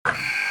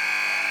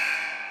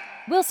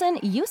Wilson,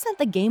 you sent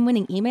the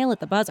game-winning email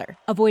at the buzzer,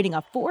 avoiding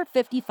a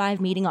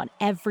 4:55 meeting on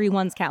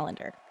everyone's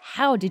calendar.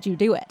 How did you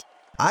do it?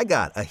 I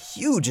got a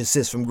huge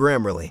assist from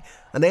Grammarly,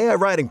 an AI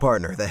writing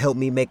partner that helped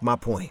me make my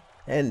point.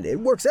 And it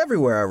works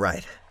everywhere I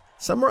write.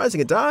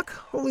 Summarizing a doc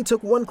only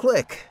took one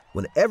click.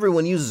 When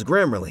everyone uses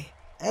Grammarly,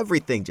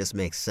 everything just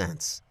makes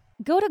sense.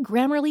 Go to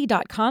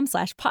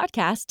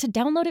Grammarly.com/podcast to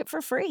download it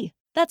for free.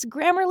 That's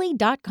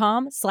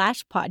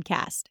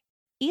Grammarly.com/podcast.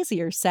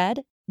 Easier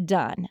said,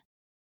 done.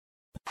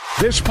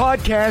 This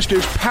podcast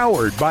is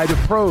powered by the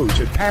pros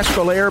at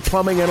Paschal Air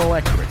Plumbing and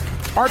Electric.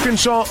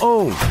 Arkansas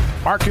owned,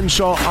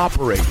 Arkansas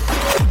operated.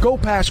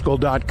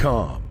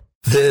 GoPaschal.com.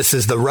 This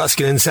is the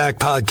Ruscin and Sack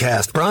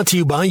podcast, brought to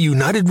you by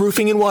United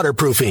Roofing and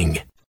Waterproofing.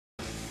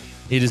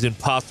 It is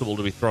impossible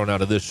to be thrown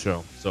out of this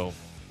show. So,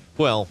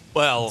 well,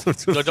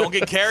 don't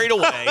get carried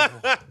away.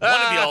 One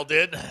of y'all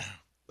did.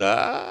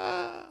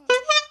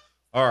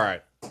 All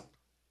right.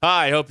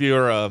 Hi, hope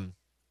you're, well,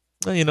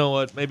 you know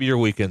what? Maybe your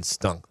weekend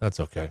stunk. That's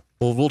okay.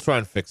 We'll try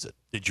and fix it.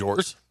 Did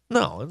yours?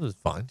 No, it was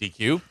fine.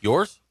 DQ,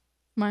 yours?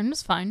 Mine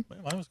was fine.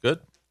 Mine was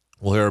good.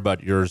 We'll hear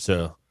about yours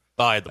I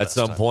had the at best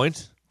some time.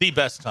 point. The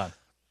best time.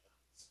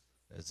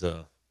 As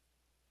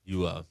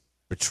you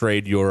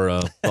betrayed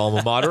your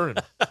alma mater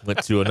and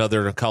went to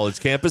another college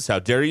campus. How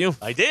dare you?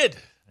 I did.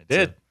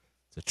 It's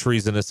a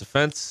treasonous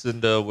offense,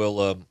 and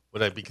we'll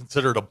Would I be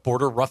considered a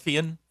border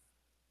ruffian?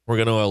 we're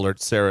going to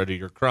alert Sarah to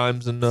your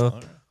crimes, and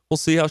we'll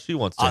see how she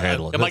wants to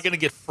handle it. Am I going to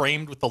get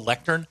framed with the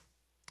lectern?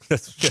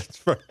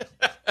 That's right.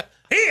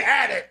 He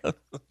had it.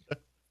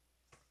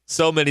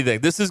 So many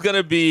things. This is going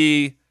to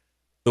be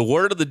the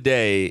word of the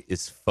day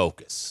is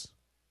focus.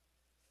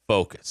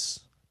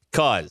 Focus.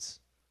 Because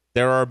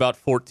there are about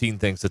 14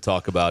 things to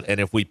talk about. And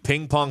if we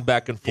ping pong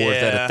back and forth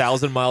at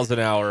 1,000 miles an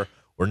hour,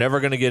 we're never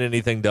going to get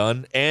anything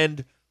done.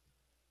 And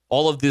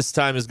all of this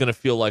time is going to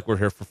feel like we're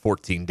here for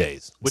 14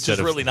 days. Which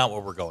is really not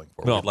what we're going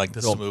for. No, We'd like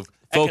this to move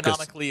focus.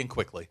 economically and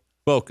quickly.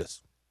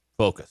 Focus.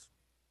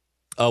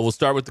 We'll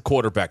start with the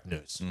quarterback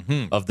news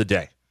of the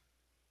day.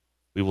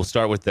 We will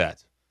start with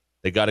that.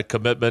 They got a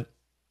commitment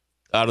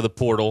out of the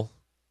portal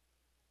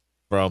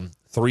from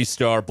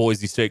 3-star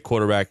Boise State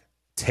quarterback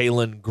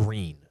Talon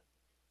Green.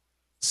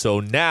 So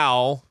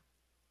now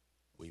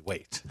we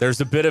wait.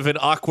 There's a bit of an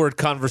awkward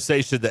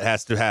conversation that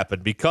has to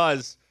happen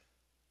because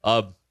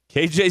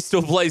KJ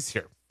still plays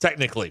here,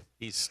 technically.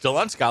 He's still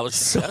on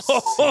scholarship.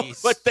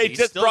 But they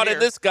just brought in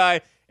this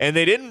guy, and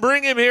they didn't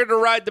bring him here to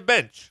ride the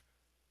bench.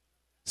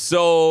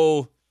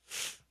 So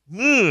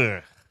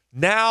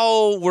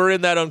now we're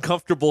in that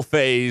uncomfortable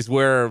phase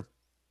where,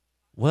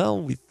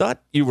 well, we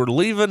thought you were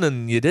leaving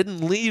and you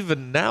didn't leave,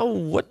 and now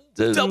what?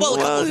 A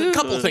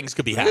couple things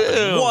could be happening.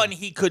 Yeah. One,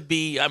 he could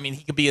be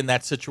in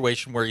that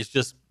situation where he's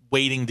just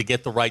waiting to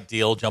get the right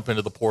deal, jump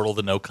into the portal,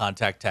 the no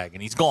contact tag,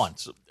 and he's gone.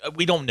 So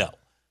we don't know.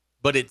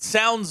 But it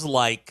sounds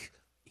like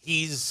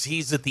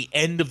he's at the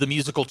end of the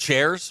musical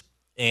chairs,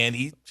 and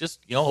he just,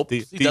 hopes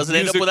he doesn't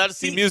end up without a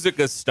seat. The music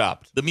has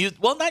stopped.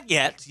 Well, not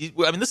yet.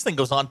 This thing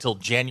goes on until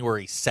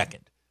January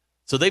 2nd.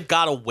 So they've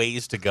got a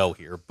ways to go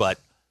here, but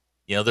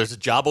there's a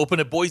job open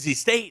at Boise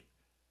State.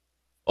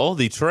 Oh,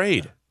 the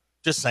trade.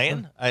 Just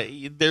saying.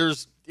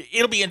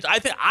 It'll be.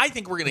 I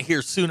think we're going to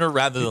hear sooner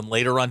rather than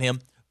later on him.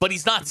 But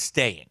he's not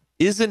staying.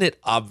 Isn't it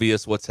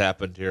obvious what's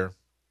happened here?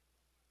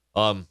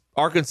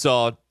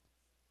 Arkansas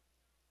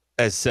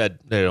has said,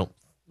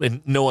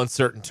 in no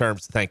uncertain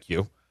terms, thank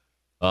you.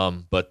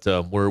 But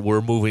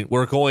we're moving.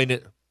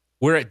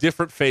 We're at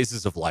different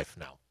phases of life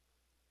now.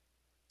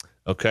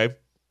 Okay.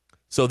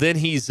 So then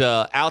he's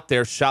out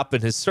there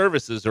shopping his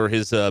services, or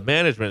his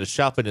management is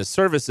shopping his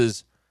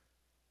services,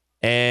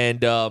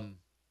 and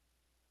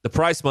the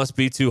price must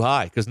be too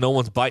high because no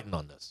one's biting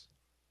on this.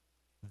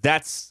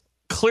 That's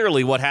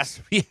clearly what has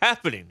to be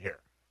happening here,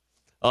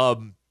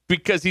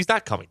 because he's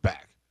not coming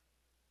back.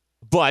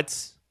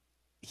 But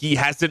he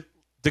hasn't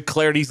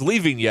declared he's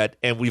leaving yet,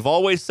 and we've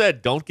always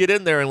said don't get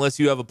in there unless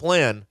you have a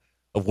plan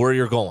of where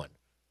you're going.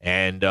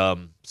 And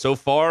so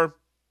far,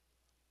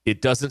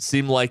 it doesn't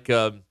seem like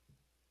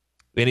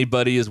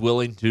anybody is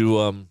willing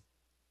to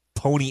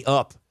pony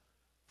up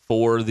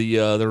for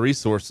the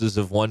resources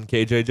of one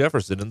KJ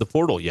Jefferson in the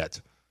portal yet.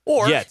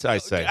 I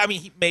say. I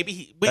mean,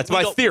 that's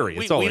my theory.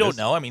 We don't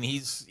know. I mean,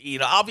 he's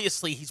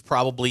obviously he's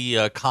probably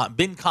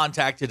been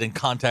contacted and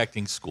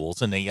contacting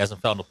schools, and he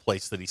hasn't found a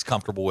place that he's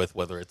comfortable with,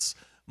 whether it's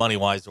money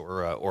wise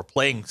or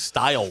playing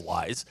style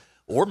wise,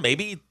 or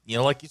maybe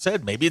like you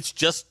said, maybe it's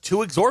just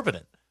too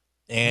exorbitant,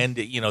 and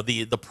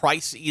the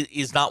price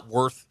is not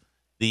worth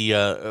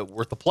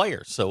the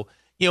player. So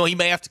he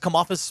may have to come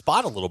off his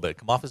spot a little bit,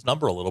 come off his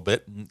number a little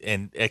bit,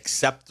 and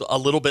accept a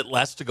little bit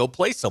less to go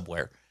play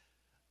somewhere.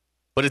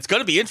 But it's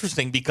going to be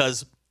interesting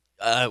because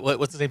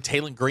what's his name?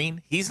 Talon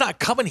Green. He's not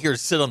coming here to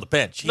sit on the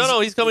bench.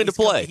 He's coming to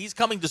play. He's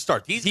coming to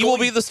start. He will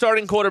be the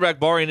starting quarterback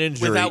barring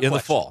injury in the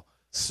fall.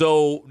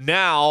 So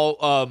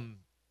now,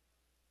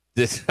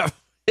 this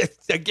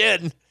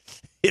again,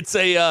 it's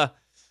a.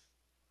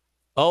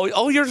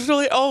 You're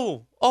really.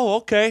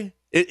 Okay.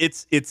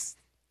 It's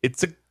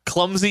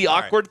clumsy,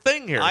 awkward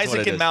thing here.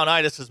 Isaac in Mount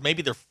Ida says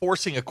maybe they're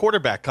forcing a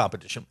quarterback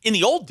competition. In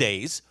the old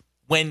days,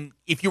 when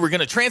if you were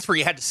going to transfer,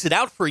 you had to sit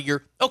out for a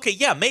year. Okay,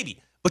 yeah,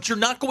 maybe. But you're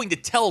not going to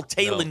tell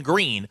Taylon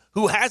Green,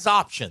 who has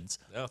options,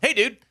 hey,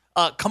 dude,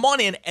 come on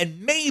in,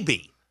 and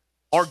maybe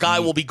our guy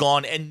will be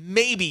gone, and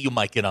maybe you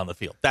might get on the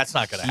field. That's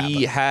not going to happen.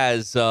 He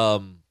has,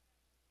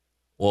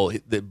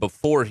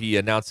 before he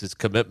announced his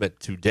commitment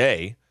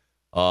today,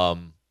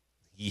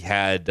 he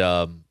had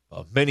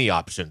many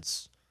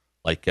options,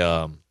 like,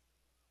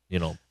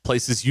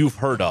 places you've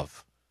heard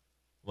of.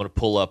 I'm going to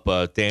pull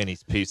up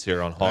Danny's piece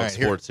here on Hog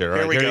Sports here.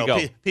 Here we you go.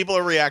 People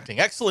are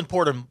reacting. Excellent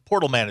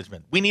portal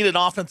management. We need an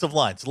offensive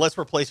line, so let's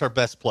replace our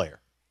best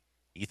player.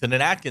 Ethan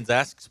and Atkins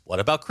asks, what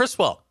about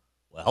Criswell?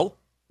 Well,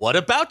 what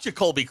about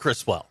Jacoby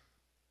Criswell?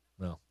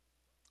 No.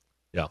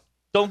 Yeah.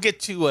 Don't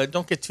get too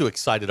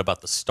excited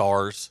about the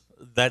stars.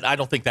 That I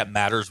don't think that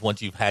matters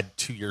once you've had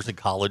 2 years in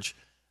college.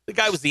 The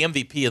guy was the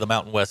MVP of the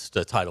Mountain West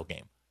title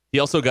game. He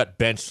also got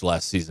benched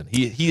last season.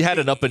 He had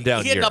an up and down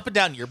year. He had an up and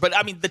down year, but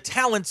I mean the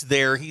talent's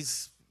there. He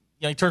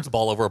turns the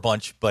ball over a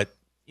bunch, but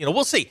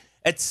we'll see.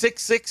 At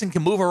 6'6" and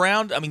can move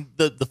around, I mean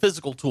the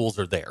physical tools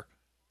are there.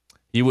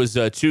 He was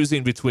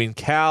choosing between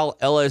Cal,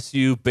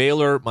 LSU,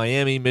 Baylor,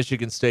 Miami,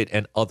 Michigan State,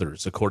 and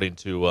others, according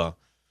to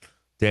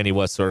Danny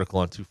West's article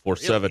on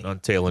 247 on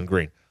Taylon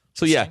Green.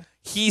 So yeah,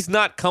 he's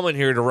not coming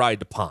here to ride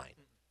the pine.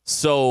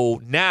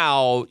 So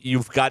now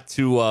you've got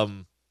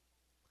to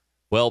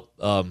we'll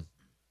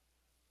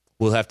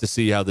have to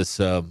see how this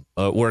where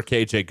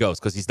KJ goes,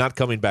 because he's not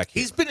coming back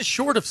here. He's been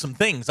assured of some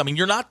things. I mean,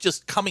 you're not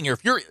just coming here.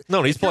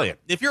 He's playing.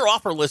 If your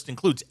offer list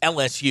includes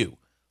LSU,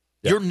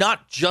 you're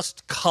not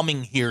just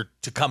coming here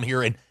to come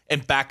here and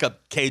back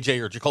up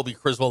KJ or Jacoby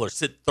Criswell or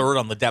sit third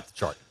on the depth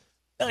chart.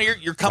 No,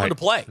 you're coming to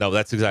play. No,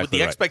 that's exactly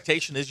the right.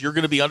 expectation is you're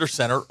going to be under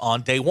center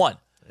on day one.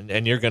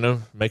 And you're going to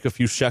make a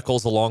few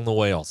shekels along the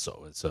way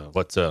also. It's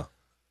what's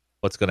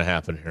going to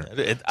happen here.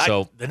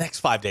 The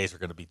next 5 days are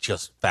going to be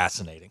just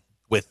fascinating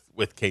with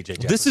KJ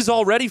Jefferson. This is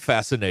already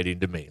fascinating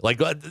to me. Like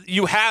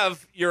you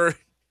have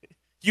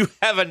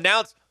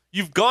announced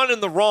you've gone in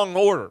the wrong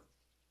order.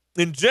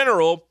 In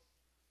general,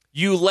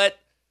 you let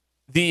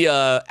the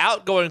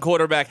outgoing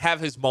quarterback have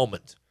his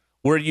moment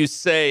where you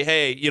say,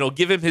 hey,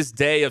 give him his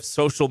day of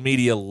social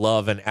media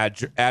love and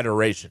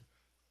adoration.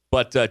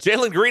 But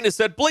Jalen Green has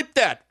said, bleep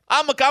that.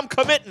 I'm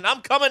committing.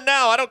 I'm coming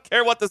now. I don't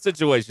care what the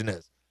situation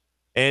is.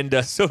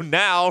 And so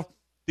now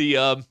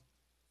the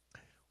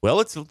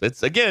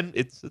it's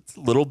a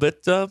little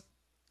bit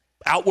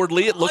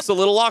outwardly it looks a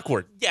little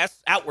awkward.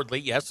 Yes, outwardly,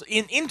 yes.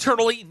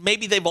 Internally,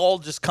 maybe they've all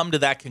just come to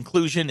that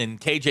conclusion, and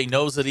KJ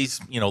knows that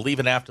he's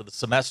leaving after the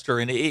semester,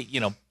 and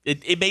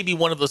it may be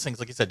one of those things.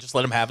 Like I said, just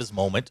let him have his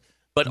moment.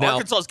 But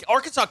now,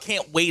 Arkansas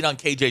can't wait on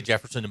KJ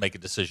Jefferson to make a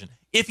decision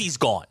if he's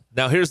gone.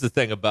 Now, here's the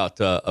thing about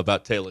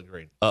Taylon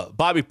Green.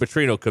 Bobby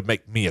Petrino could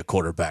make me a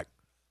quarterback.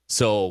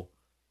 So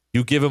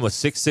you give him a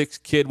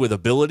 6'6" kid with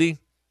ability,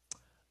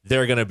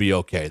 they're going to be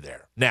okay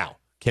there. Now,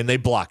 can they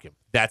block him?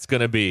 That's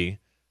going to be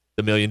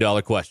the $1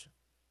 million question.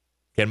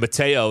 Can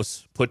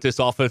Mateos put this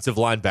offensive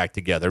line back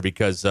together?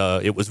 Because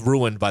it was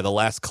ruined by the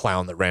last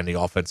clown that ran the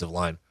offensive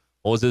line.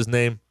 What was his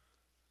name?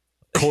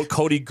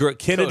 Cody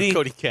Kennedy?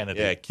 Cody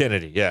Kennedy. Yeah,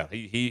 Kennedy. Yeah,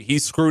 he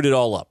screwed it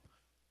all up.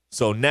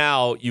 So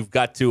now you've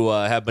got to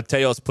have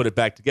Mateos put it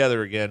back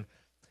together again.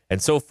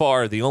 And so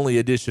far, the only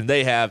addition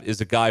they have is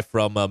a guy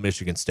from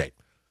Michigan State.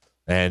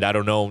 And I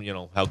don't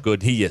know, how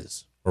good he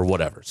is or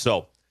whatever.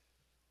 So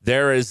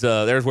there's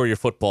where your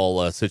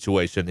football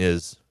situation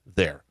is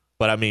there.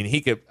 But,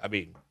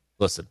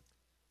 listen,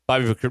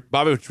 Bobby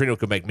Petrino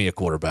could make me a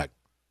quarterback.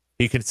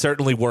 He can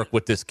certainly work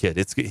with this kid.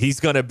 He's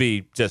going to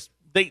be just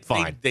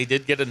fine. They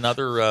did get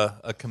another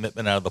a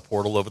commitment out of the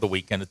portal over the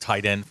weekend, a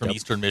tight end from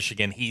Eastern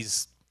Michigan.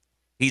 He's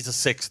a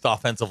sixth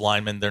offensive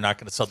lineman. They're not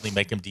going to suddenly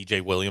make him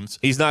DJ Williams.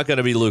 He's not going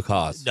to be Luke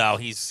Haas. No,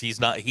 he's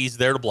not. He's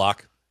there to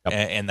block,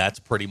 and that's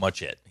pretty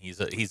much it. He's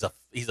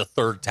a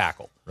third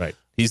tackle. Right.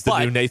 He's the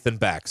new Nathan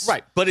Bax.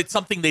 Right, but it's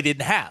something they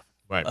didn't have.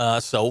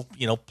 Right. So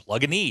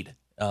plug a need.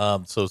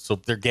 So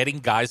they're getting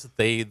guys that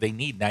they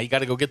need. Now you got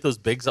to go get those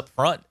bigs up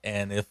front,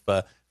 and if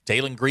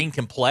Taylon Green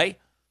can play,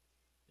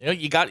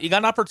 you got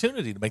an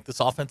opportunity to make this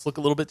offense look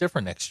a little bit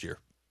different next year.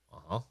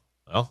 Well,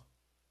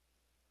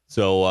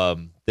 so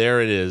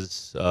there it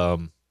is. There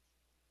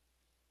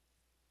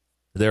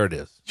it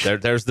is.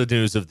 There's the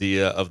news of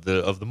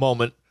the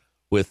moment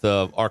with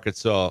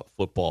Arkansas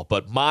football.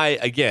 But my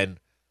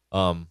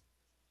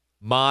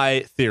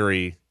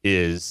theory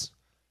is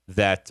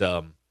that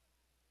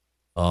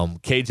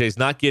KJ's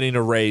not getting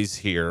a raise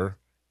here,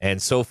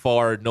 and so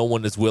far no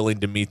one is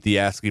willing to meet the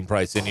asking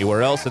price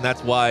anywhere else, and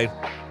that's why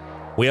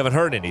we haven't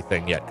heard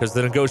anything yet, because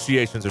the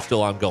negotiations are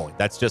still ongoing.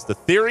 That's just the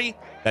theory.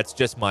 That's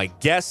just my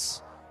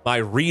guess, my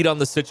read on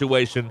the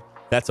situation.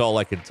 That's all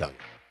I can tell you.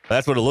 But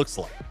that's what it looks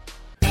like.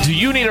 Do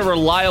you need a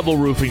reliable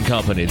roofing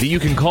company that you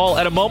can call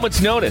at a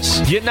moment's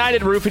notice?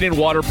 United Roofing and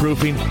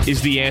Waterproofing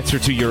is the answer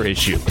to your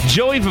issue.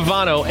 Joey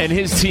Vivano and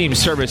his team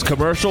service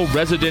commercial,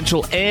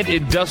 residential, and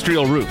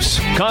industrial roofs.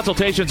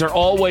 Consultations are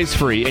always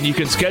free, and you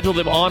can schedule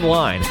them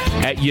online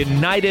at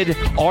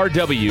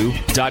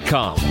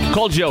unitedrw.com.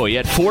 Call Joey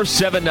at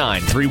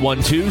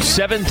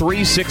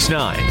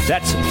 479-312-7369.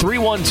 That's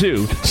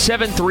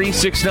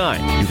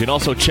 312-7369. You can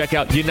also check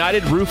out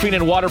United Roofing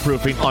and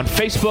Waterproofing on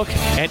Facebook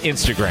and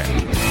Instagram.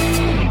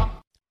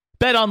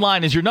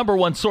 BetOnline is your number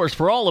one source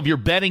for all of your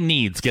betting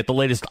needs. Get the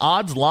latest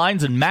odds,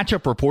 lines, and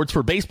matchup reports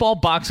for baseball,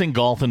 boxing,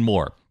 golf, and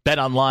more.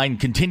 BetOnline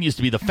continues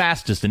to be the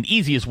fastest and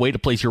easiest way to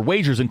place your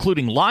wagers,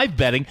 including live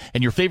betting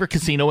and your favorite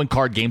casino and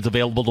card games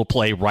available to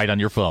play right on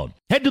your phone.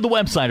 Head to the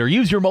website or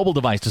use your mobile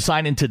device to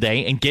sign in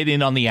today and get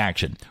in on the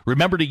action.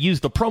 Remember to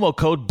use the promo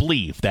code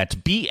BLEAV, that's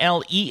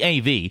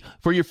BLEAV,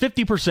 for your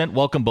 50%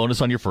 welcome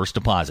bonus on your first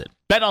deposit.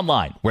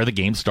 BetOnline, where the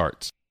game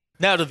starts.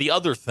 Now to the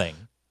other thing.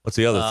 What's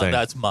the other thing?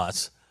 That's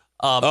Muss.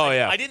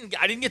 Yeah. I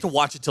didn't get to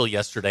watch it till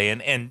yesterday,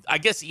 and I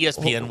guess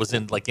ESPN was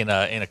in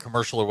a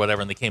commercial or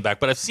whatever, and they came back.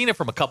 But I've seen it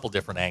from a couple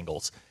different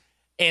angles,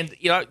 and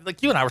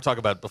like you and I were talking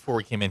about before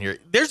we came in here.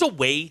 There's a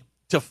way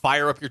to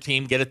fire up your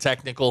team, get a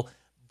technical,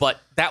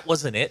 but that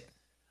wasn't it.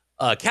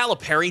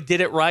 Calipari did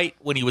it right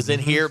when he was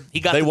in here.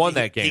 They won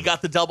that game. He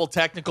got the double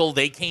technical.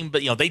 They came,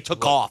 but they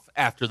took off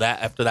after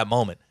that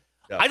moment.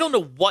 Yeah. I don't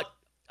know what.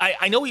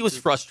 I know he was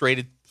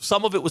frustrated.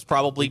 Some of it was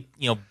probably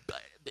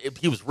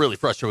he was really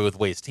frustrated with the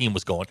way his team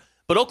was going.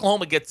 But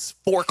Oklahoma gets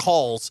 4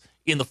 calls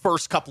in the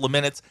first couple of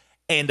minutes,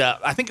 and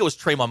I think it was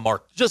Trayvon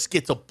Mark just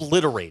gets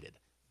obliterated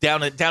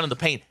down in the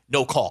paint,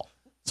 no call.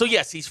 So,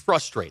 yes, he's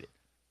frustrated.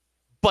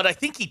 But I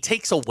think he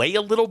takes away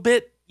a little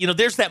bit.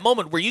 There's that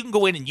moment where you can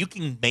go in and you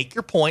can make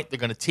your point. They're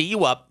going to tee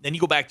you up. Then you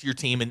go back to your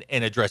team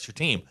and address your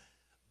team.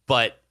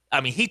 But,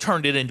 I mean, he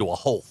turned it into a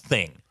whole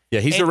thing.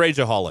 Yeah, he's a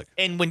rageaholic.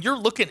 And when you're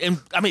looking, and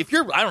I mean,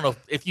 I don't know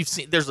if you've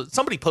seen,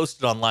 somebody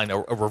posted online a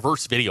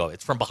reverse video.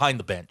 It's from behind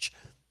the bench.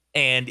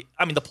 And,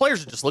 I mean, the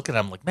players are just looking at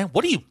him like, man,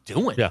 what are you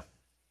doing? Yeah.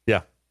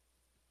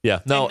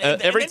 No,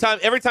 every time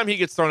he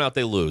gets thrown out,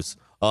 they lose.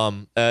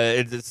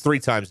 It's 3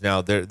 times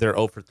now. They're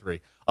 0 for 3.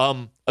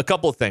 A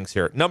couple of things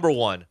here. Number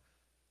one,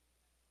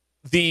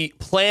 the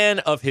plan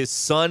of his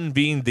son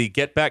being the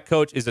get-back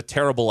coach is a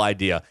terrible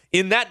idea.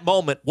 In that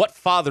moment, what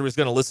father is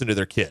going to listen to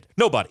their kid?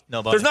 Nobody.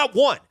 There's not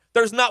one.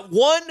 There's not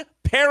one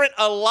parent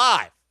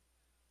alive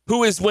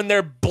who is, when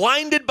they're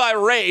blinded by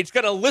rage,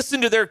 going to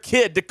listen to their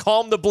kid to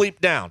calm the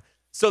bleep down.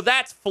 So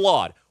that's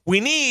flawed. We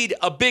need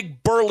a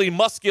big, burly,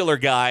 muscular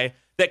guy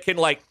that can,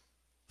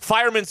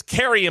 fireman's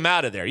carry him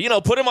out of there.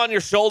 Put him on your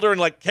shoulder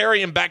and,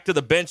 carry him back to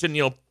the bench and,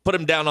 put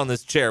him down on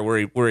this chair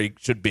where he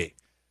should be.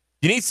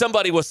 You need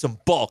somebody with some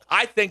bulk.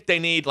 I think they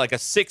need, a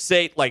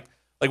 6'8",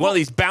 one of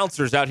these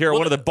bouncers out here at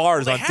one of the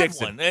bars on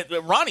Dixon.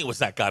 Ronnie was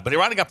that guy, but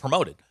Ronnie got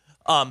promoted.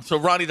 So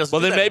Ronnie doesn't. Well,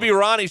 do then that maybe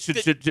anymore. Ronnie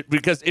should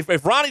because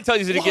if Ronnie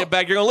tells you to get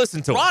back, you're going to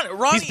listen to him.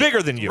 He's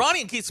bigger than you.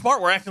 Ronnie and Keith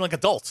Smart were acting like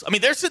adults. I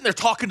mean, they're sitting there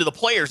talking to the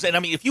players, and I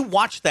mean, if you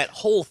watch that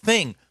whole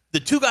thing, the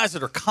 2 guys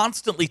that are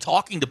constantly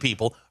talking to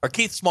people are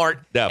Keith Smart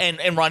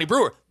and Ronnie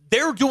Brewer.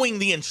 They're doing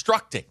the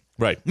instructing.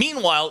 Right.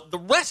 Meanwhile, the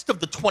rest of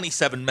the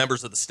 27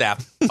 members of the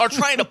staff are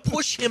trying to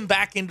push him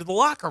back into the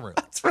locker room.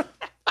 That's right.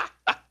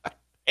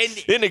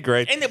 Isn't it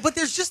great? But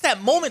there's just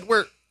that moment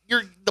where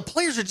the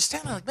players are just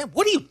standing there like, man,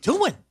 what are you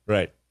doing?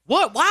 Right.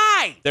 What?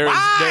 Why? There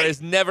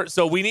is never.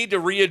 So we need to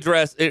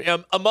readdress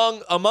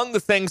among the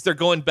things they're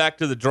going back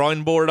to the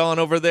drawing board on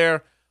over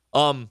there.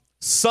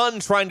 Son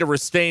trying to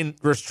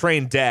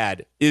restrain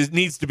dad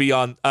needs to be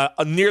on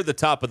near the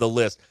top of the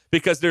list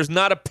because there's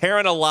not a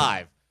parent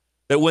alive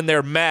that when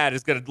they're mad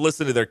is going to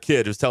listen to their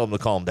kid who's telling them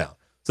to calm down.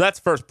 So that's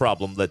the first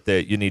problem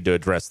that you need to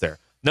address there.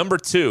 Number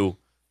 2,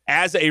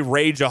 as a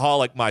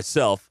rageaholic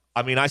myself,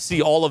 I mean I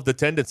see all of the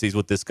tendencies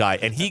with this guy,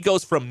 and he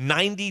goes from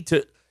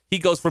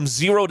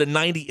 0 to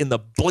 90 in the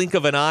blink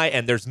of an eye,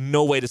 and there's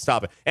no way to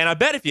stop it. And I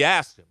bet if you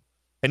asked him,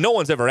 and no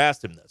one's ever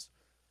asked him this,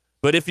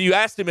 but if you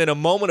asked him in a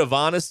moment of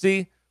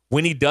honesty,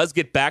 when he does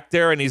get back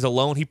there and he's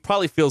alone, he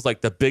probably feels like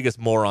the biggest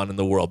moron in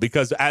the world.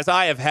 Because as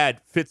I have had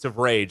fits of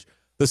rage,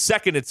 the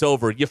second it's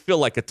over, you feel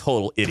like a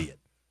total idiot.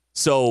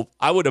 So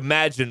I would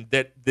imagine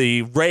that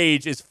the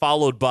rage is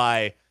followed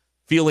by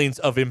feelings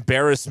of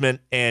embarrassment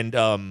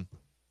and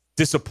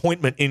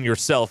disappointment in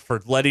yourself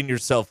for letting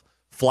yourself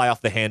fly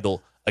off the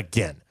handle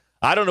again.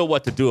 I don't know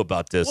what to do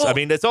about this. Well, I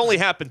mean, it's only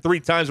happened 3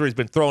 times where he's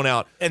been thrown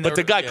out, but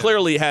the guy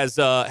clearly has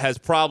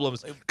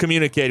problems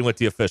communicating with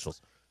the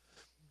officials.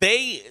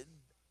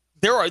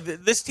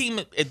 This team.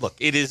 Look,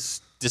 it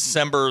is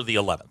December the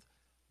 11th.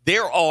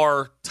 There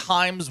are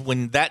times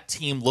when that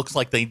team looks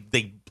like a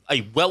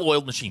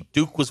well-oiled machine.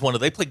 Duke was one of.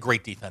 They played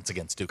great defense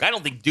against Duke. I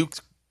don't think Duke's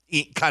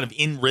kind of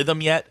in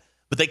rhythm yet,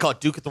 but they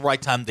caught Duke at the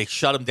right time. They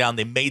shut them down.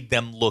 They made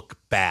them look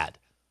bad.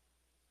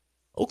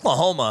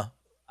 Oklahoma.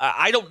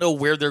 I don't know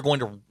where they're going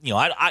to,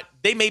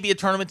 they may be a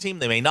tournament team.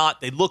 They may not.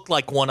 They look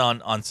like one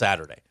on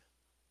Saturday.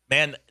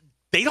 Man,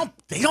 they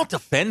don't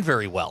defend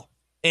very well.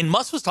 And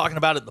Muss was talking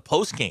about it in the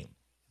post game.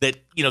 that,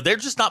 they're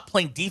just not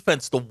playing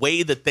defense the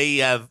way that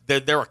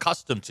they're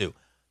accustomed to.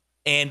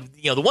 And,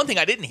 the one thing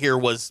I didn't hear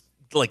was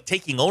like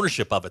taking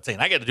ownership of it, saying,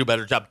 I got to do a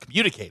better job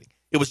communicating.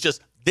 It was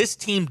just, this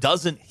team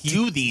doesn't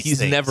do these things.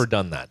 He's never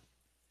done that.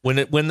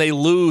 When they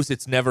lose,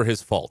 it's never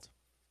his fault.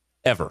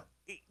 Ever.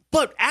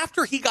 But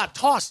after he got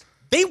tossed,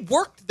 they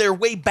worked their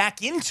way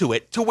back into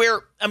it to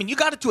where, you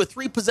got it to a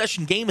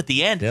 3-possession game at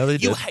the end. Yeah, they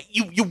did.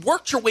 You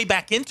worked your way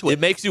back into it. It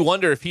makes you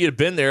wonder if he had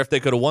been there, if they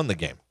could have won the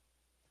game.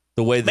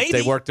 The way that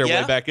they worked their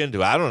way back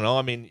into it. I don't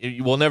know.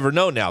 We'll never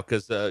know now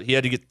because he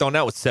had to get thrown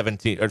out with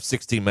 17 or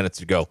 16 minutes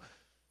to go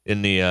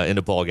in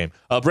the ball game.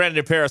 Brandon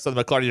in Paris on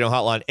the McClarty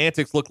Hotline.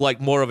 Antics look like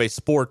more of a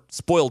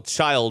spoiled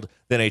child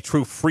than a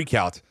true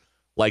freakout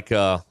like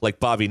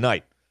Bobby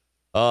Knight.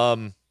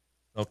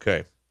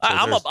 Okay.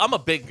 So I'm a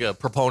big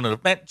proponent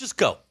of, man, just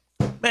go.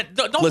 Man,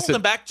 don't hold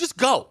him back. Just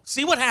go.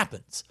 See what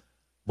happens.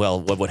 Well,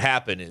 what would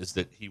happen is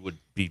that he would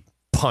be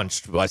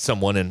punched by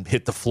someone and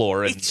hit the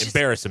floor and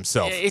embarrass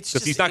himself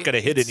because he's not going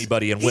to hit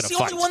anybody and win a fight. He's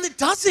the only one that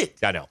does it.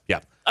 I know,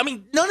 yeah.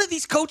 None of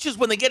these coaches,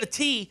 when they get a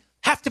tee,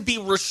 have to be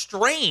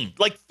restrained,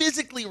 like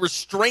physically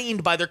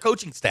restrained by their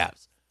coaching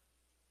staffs.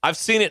 I've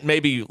seen it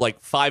maybe like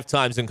 5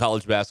 times in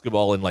college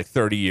basketball in like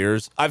 30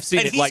 years. I've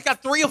seen it he's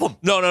got 3 of them.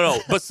 No.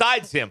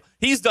 Besides him,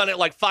 he's done it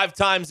like 5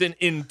 times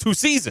in 2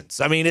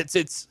 seasons.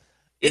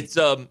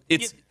 It's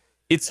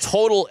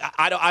total.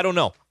 I don't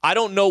know. I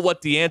don't know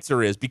what the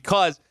answer is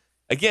because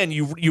again,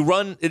 you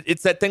run.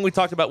 It's that thing we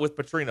talked about with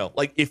Petrino.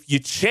 Like if you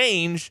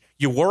change,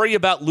 you worry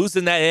about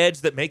losing that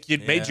edge that made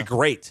you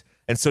great,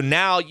 and so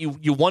now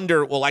you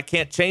wonder. Well, I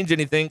can't change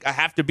anything. I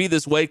have to be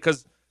this way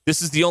because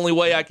this is the only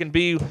way I can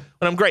be when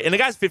I'm great. And the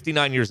guy's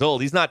 59 years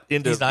old. He's not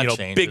into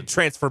big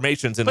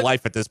transformations in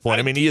life at this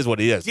point. He is what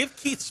he is. Give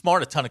Keith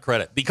Smart a ton of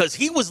credit because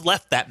he was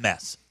left that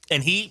mess.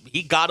 And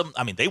he got them.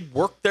 They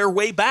worked their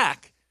way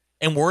back.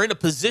 And we're in a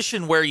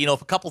position where,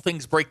 if a couple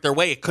things break their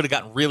way, it could have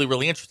gotten really,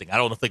 really interesting. I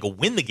don't know if they go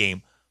win the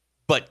game.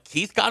 But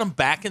Keith got them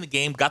back in the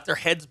game, got their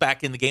heads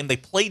back in the game. They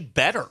played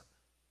better.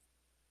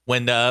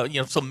 When,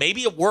 so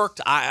maybe it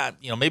worked.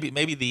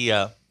 Maybe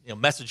the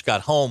message got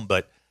home,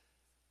 but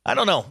I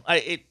don't know.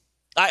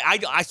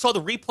 I saw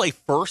the replay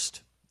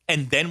first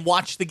and then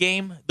watched the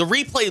game. The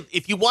replay,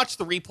 if you watch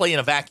the replay in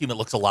a vacuum, it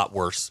looks a lot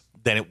worse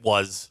than it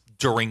was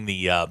during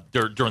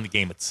the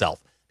game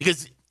itself.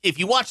 Because if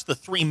you watch the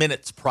 3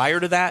 minutes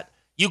prior to that,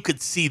 you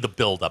could see the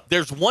buildup.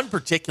 There's one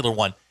particular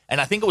one,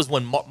 and I think it was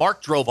when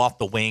Mark drove off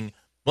the wing,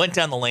 went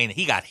down the lane, and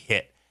he got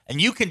hit.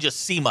 And you can just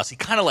see he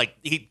kind of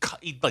he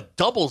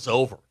doubles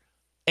over.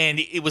 And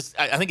it was,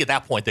 I think at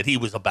that point that he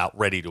was about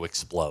ready to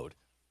explode.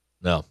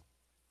 No.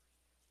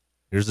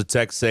 Here's a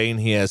text saying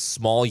he has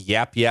small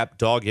yap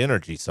dog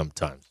energy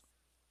sometimes.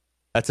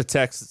 That's a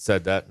text that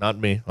said that, not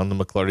me, on the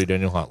McClarty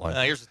Daniel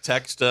hotline. Here's a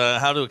text,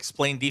 how to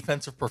explain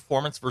defensive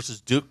performance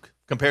versus Duke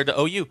compared to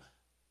OU.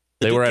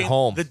 They were at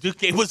home. The Duke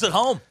game was at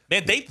home.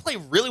 Man, they play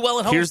really well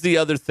at home. Here's the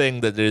other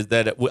thing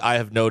that I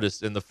have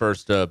noticed in the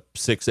first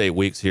 6-8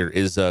 weeks here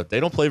is they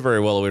don't play very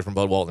well away from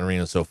Bud Walton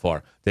Arena so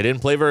far. They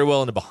didn't play very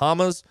well in the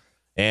Bahamas.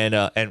 And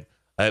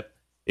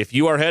if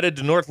you are headed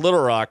to North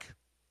Little Rock,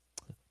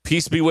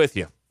 peace be with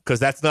you,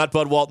 because that's not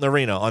Bud Walton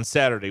Arena on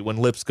Saturday when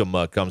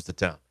Lipscomb comes to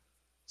town.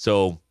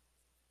 So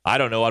I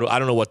don't know. I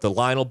don't know what the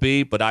line will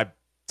be, but I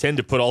tend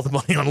to put all the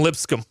money on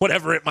Lipscomb,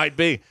 whatever it might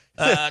be.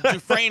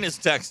 Dufresne is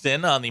text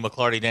in on the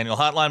McClarty Daniel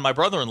hotline. My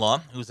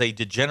brother-in-law, who's a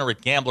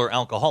degenerate gambler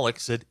alcoholic,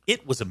 said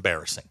it was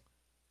embarrassing.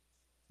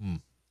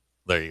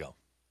 There you go.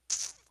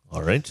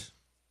 All right.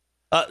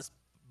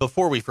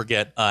 Before we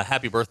forget,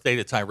 happy birthday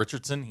to Ty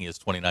Richardson. He is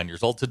 29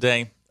 years old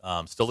today.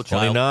 Still a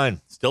child.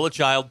 29. Still a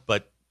child,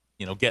 but,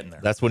 getting there.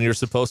 That's when you're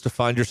supposed to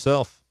find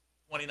yourself.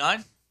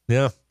 29?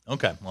 Yeah.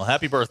 Okay. Well,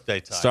 happy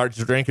birthday, Ty. Start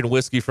drinking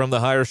whiskey from the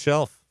higher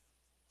shelf.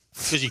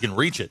 Because you can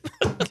reach it.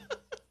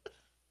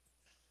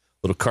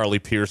 Little Carly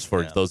Pierce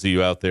for those of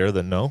you out there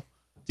that know.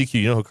 DQ,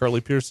 you know who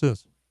Carly Pierce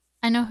is?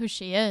 I know who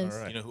she is.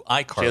 Right. You know who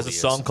iCarly is. She has a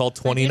song called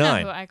 29. I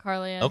do know who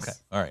iCarly is. Okay.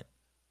 All right.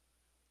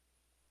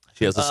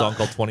 She has a song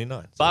called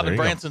 29. So Bob and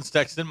Branson's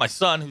texted. My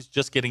son, who's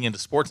just getting into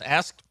sports,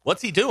 asked,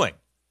 what's he doing?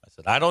 I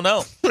said, I don't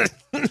know.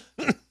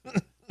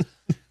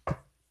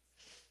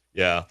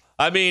 Yeah.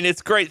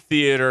 It's great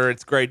theater.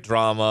 It's great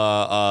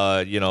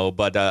drama,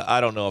 but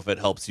I don't know if it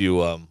helps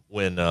you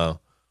win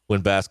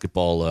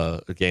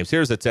basketball games.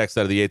 Here's a text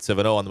out of the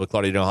 870 on the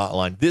McClarty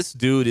hotline. This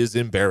dude is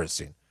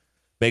embarrassing.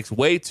 Makes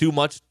way too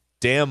much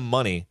damn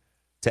money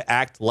to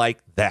act like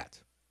that.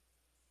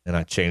 And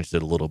I changed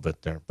it a little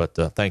bit there. But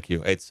thank you,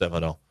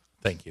 870.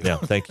 Thank you. Yeah,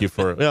 thank you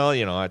for,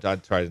 I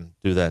try to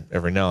do that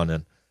every now and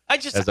then.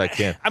 As I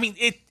can.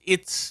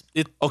 It's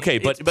okay,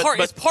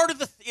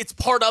 it's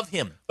part of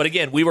him. But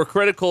again, we were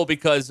critical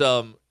because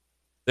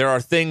there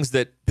are things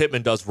that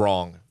Pittman does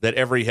wrong that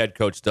every head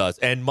coach does,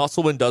 and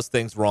Musselman does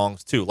things wrong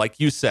too. Like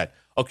you said,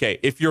 okay,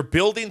 if you're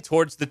building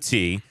towards the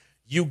tee,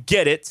 you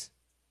get it,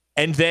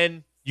 and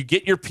then You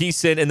get your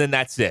piece in, and then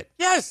that's it.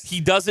 Yes.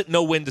 He doesn't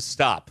know when to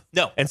stop.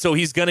 No. And so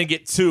he's going to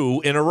get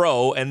 2 in a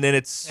row, and then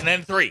it's and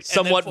then 3.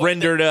 somewhat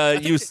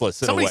rendered useless.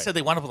 Somebody in a way. said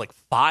they wound up with like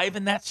 5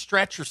 in that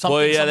stretch or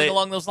something, something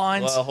along those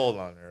lines. Well, hold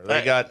on here.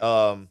 They got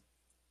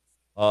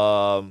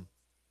no,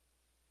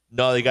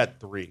 they got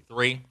 3.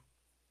 3.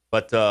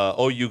 But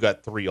OU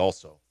got 3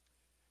 also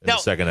in the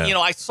second half.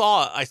 I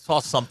saw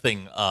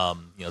something.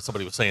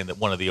 Somebody was saying that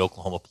one of the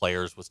Oklahoma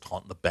players was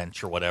taunting the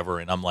bench or whatever,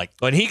 and I'm like,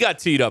 and he got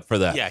teed up for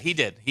that. Yeah, he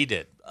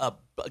did.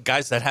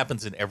 Guys, that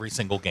happens in every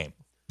single game.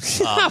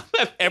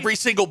 Every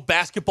single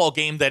basketball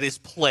game that is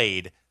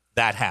played,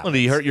 that happens. Well, did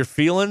he hurt your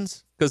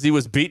feelings because he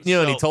was beating you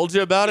and he told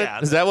you about it?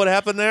 Is that what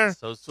happened there?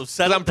 So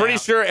I'm pretty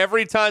sure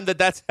every time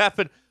that's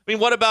happened. I mean,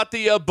 what about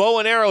the bow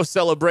and arrow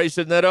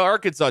celebration that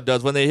Arkansas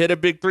does when they hit a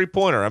big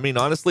 3-pointer? I mean,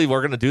 honestly,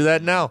 we're going to do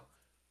that now.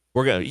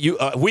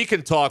 We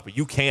can talk, but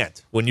you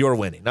can't when you're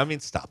winning. I mean,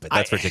 stop it.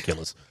 That's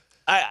ridiculous.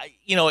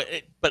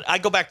 But I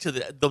go back to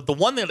the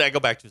one thing that I go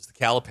back to is the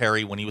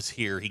Calipari when he was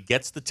here. He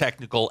gets the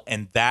technical,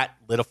 and that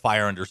lit a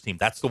fire under his team.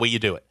 That's the way you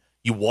do it.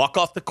 You walk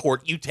off the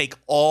court, you take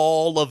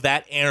all of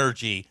that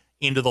energy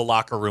into the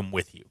locker room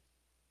with you.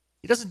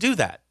 He doesn't do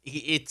that.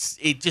 It's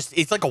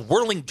like a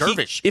whirling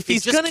dervish. If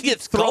he's going to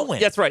get thrown,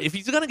 that's right. If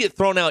he's going to get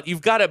thrown out,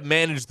 you've got to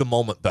manage the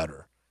moment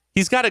better.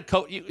 He's got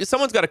to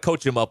someone's got to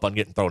coach him up on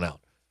getting thrown out,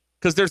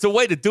 because there's a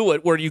way to do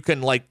it where you can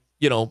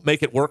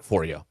make it work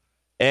for you.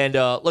 And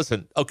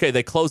listen, okay,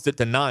 they closed it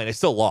to 9. They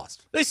still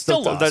lost. They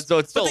still lost. So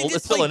it's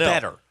still an L.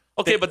 Better.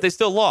 Okay, but they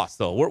still lost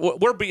though.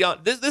 We're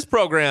beyond this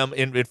program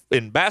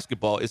in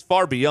basketball is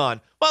far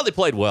beyond. Well, they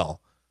played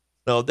well.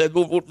 No,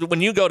 when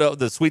you go to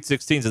the Sweet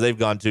 16s that they've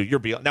gone to, you're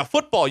beyond. Now,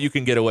 football, you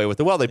can get away with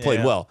it. Well, they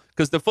played well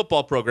because the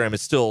football program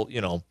is still,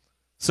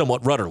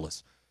 somewhat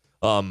rudderless.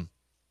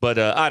 But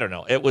I don't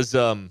know. It was,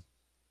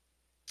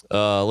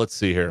 let's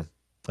see here.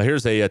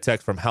 Here's a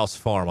text from House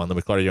Farm on the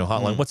McCarty Young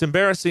Hotline. What's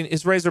embarrassing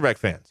is Razorback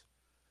fans.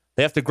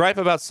 They have to gripe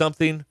about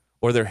something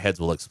or their heads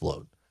will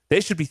explode.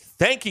 They should be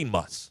thanking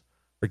us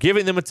for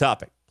giving them a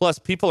topic. Plus,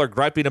 people are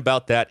griping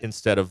about that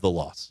instead of the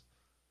loss.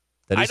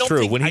 That is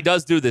true. When he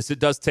does do this, it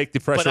does take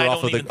the pressure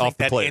off the players.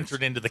 That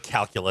entered into the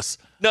calculus.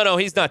 No,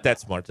 he's not that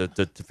smart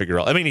to figure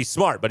out. I mean, he's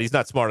smart, but he's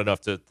not smart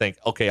enough to think,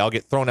 okay, I'll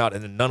get thrown out,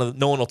 and then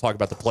no one will talk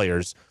about the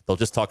players. They'll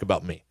just talk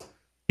about me.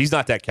 He's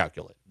not that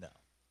calculated. No.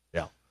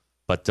 Yeah,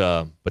 but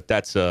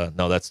that's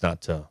that's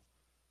not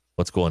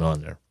what's going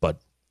on there. But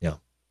yeah,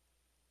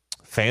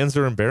 fans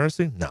are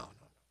embarrassing. No,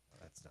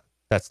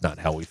 that's not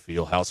how we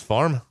feel. House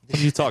Farm. What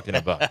are you talking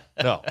about?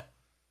 No,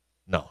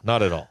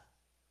 not at all.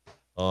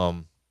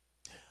 All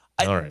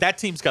right. That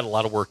team's got a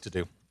lot of work to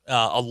do,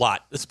 a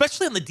lot,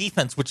 especially on the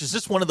defense, which is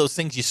just one of those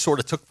things you sort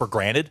of took for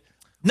granted.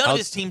 None of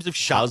his teams have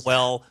shot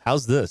well.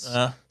 How's this?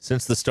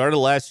 Since the start of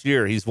last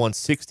year, he's won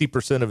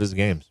 60% of his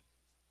games.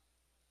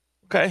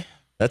 Okay.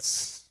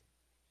 That's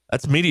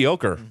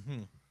mediocre.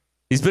 Mm-hmm.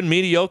 He's been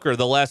mediocre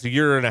the last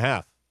year and a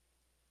half.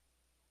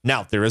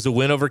 Now, there is a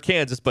win over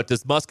Kansas, but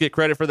does Musk get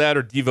credit for that,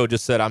 or Devo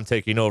just said, I'm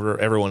taking over,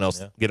 everyone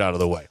else get out of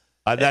the way?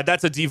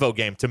 That's a Devo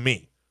game to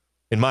me.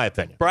 In my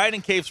opinion. Brian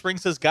in Cave Spring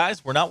says,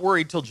 guys, we're not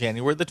worried till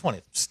January the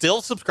 20th.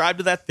 Still subscribe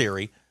to that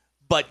theory,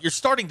 but you're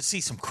starting to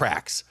see some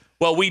cracks.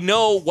 Well, we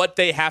know what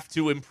they have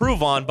to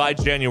improve on by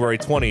January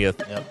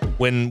 20th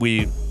when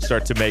we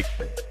start to make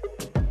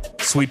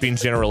sweeping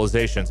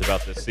generalizations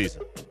about this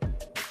season.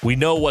 We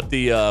know what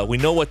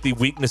the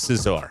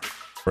weaknesses are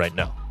right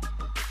now.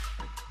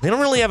 They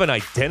don't really have an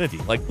identity.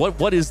 Like,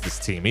 what is this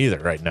team either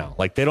right now?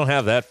 Like, they don't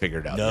have that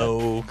figured out.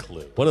 No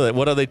clue.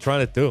 What are they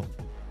trying to do?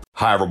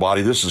 Hi,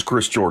 everybody. This is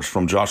Chris George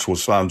from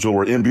Joshua's Fine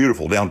Jewelry in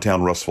beautiful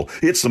downtown Russellville.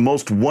 It's the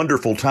most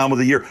wonderful time of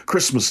the year.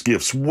 Christmas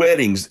gifts,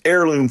 weddings,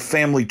 heirloom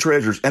family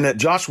treasures. And at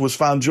Joshua's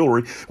Fine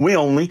Jewelry, we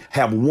only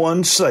have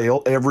one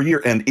sale every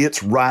year, and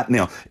it's right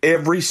now.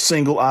 Every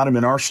single item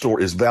in our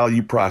store is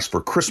value priced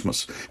for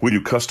Christmas. We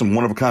do custom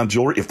one-of-a-kind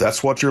jewelry. If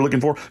that's what you're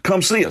looking for,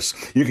 come see us.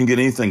 You can get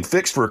anything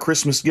fixed for a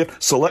Christmas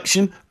gift.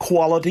 Selection,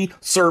 quality,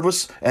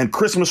 service, and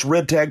Christmas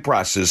red tag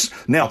prices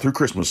now through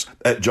Christmas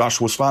at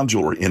Joshua's Fine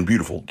Jewelry in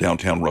beautiful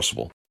downtown Russellville.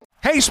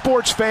 Hey,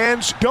 sports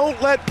fans,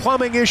 don't let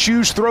plumbing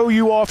issues throw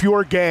you off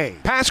your game.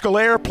 Pascal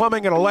Air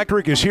Plumbing and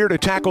Electric is here to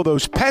tackle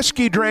those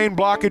pesky drain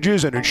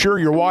blockages and ensure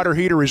your water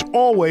heater is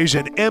always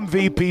in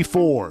MVP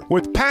form.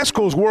 With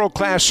Pascal's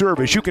world-class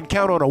service, you can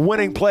count on a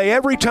winning play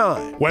every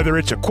time. Whether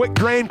it's a quick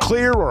drain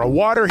clear or a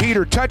water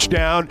heater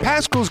touchdown,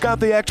 Pascal's got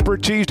the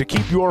expertise to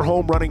keep your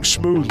home running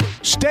smoothly.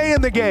 Stay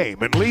in the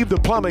game and leave the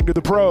plumbing to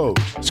the pros.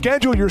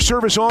 Schedule your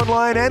service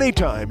online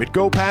anytime at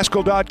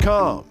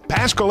gopascal.com.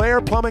 Pascal Air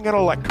Plumbing and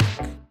Electric.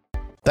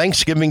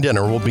 Thanksgiving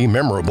dinner will be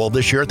memorable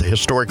this year at the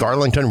historic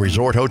Arlington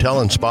Resort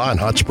Hotel and Spa in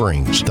Hot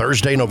Springs.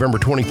 Thursday, November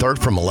 23rd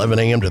from 11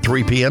 a.m. to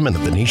 3 p.m. in the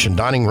Venetian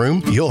Dining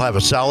Room. You'll have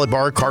a salad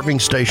bar, carving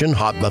station,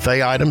 hot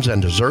buffet items,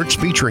 and desserts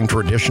featuring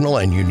traditional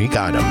and unique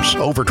items.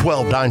 Over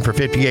 12 dine for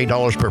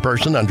 $58 per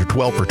person, under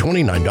 12 for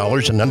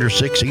 $29, and under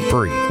 6 eat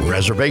free.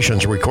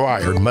 Reservations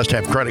required. Must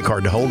have credit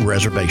card to hold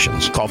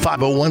reservations. Call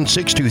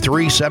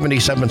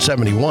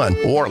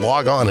 501-623-7771 or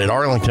log on at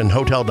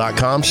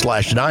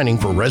arlingtonhotel.com/dining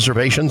for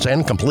reservations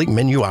and complete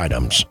menu menu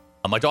items.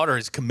 My daughter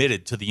is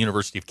committed to the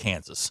University of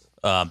Kansas.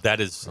 That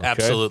is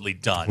absolutely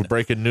done. We're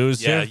breaking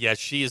news here? Yeah,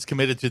 she is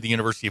committed to the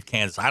University of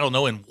Kansas. I don't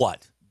know in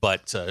what,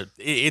 but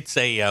it's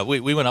a.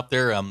 We went up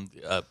there.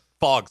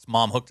 Fogg's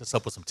mom hooked us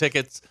up with some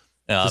tickets.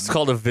 It's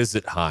called a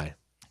visit high.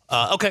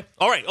 Okay,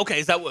 all right, okay.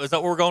 Is that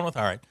what we're going with?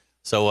 All right.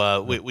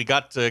 So we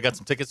got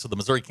some tickets to the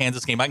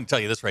Missouri-Kansas game. I can tell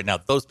you this right now: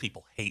 those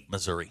people hate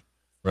Missouri.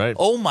 Right.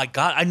 Oh my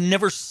God, I've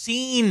never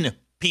seen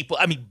people.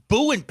 I mean,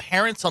 booing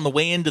parents on the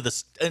way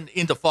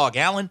into Fog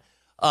Allen.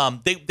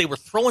 They were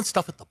throwing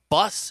stuff at the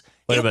bus.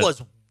 It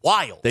was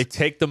wild. They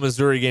take the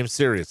Missouri game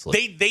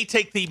seriously. They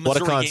take the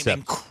Missouri game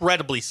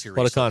incredibly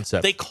seriously. What a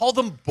concept. They call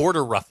them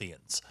border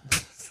ruffians.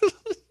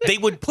 They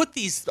would put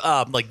these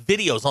like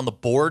videos on the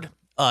board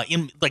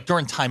in like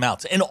during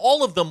timeouts, and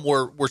all of them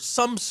were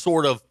some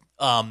sort of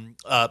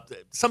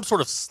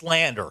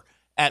slander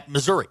at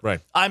Missouri. Right.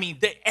 I mean,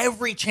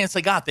 every chance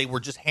they got, they were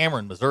just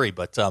hammering Missouri.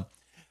 But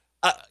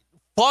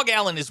Fog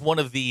Allen is one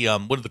of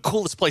the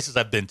coolest places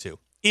I've been to.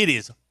 It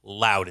is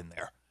loud in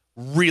there.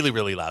 Really,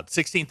 really loud.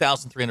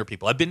 16,300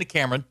 people. I've been to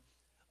Cameron.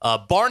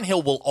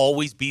 Barnhill will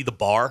always be the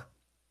bar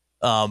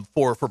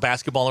for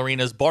basketball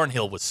arenas.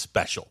 Barnhill was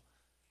special.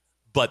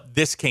 But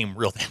this came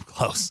real damn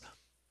close.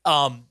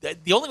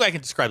 The only way I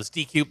can describe it is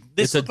DQ.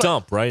 It's a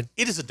dump, right?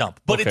 It is a dump,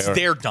 but it's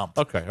their dump.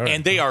 Okay, all right.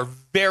 And they are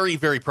very,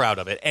 very proud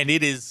of it. And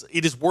it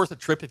is worth a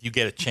trip if you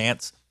get a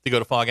chance to go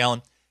to Fog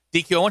Allen.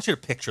 DQ, I want you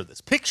to picture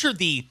this. Picture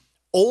the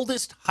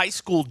oldest high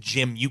school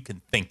gym you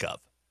can think of.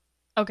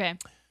 Okay.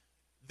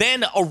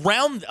 Then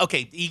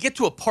you get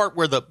to a part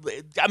where they're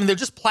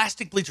just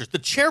plastic bleachers. The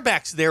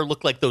chairbacks there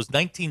look like those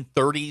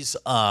 1930s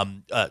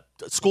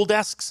school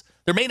desks.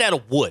 They're made out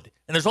of wood,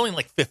 and there's only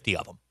like 50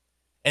 of them.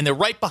 And they're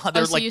right behind.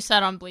 So you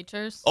sat on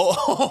bleachers?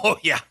 Oh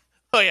yeah.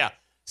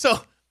 So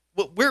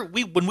when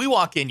we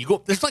walk in, you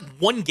go. There's like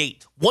one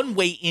gate, one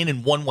way in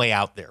and one way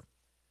out there.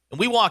 And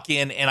we walk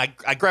in, and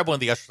I grab one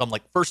of the ushers. I'm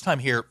like, first time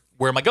here.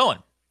 Where am I going?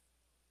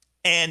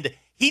 And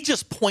he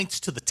just points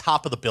to the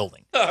top of the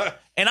building.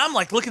 And I'm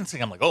like looking at this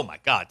thing. I'm like, oh my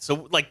God.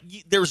 So like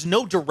there's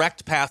no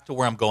direct path to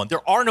where I'm going.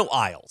 There are no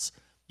aisles.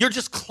 You're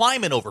just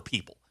climbing over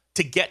people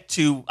to get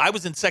to. I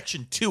was in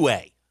section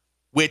 2A,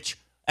 which,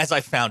 as I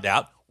found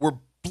out, were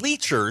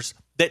bleachers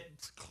that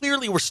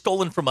clearly were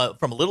stolen from a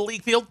Little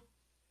League field.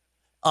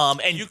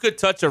 And you could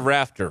touch a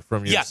rafter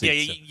from your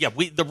seat. Yeah.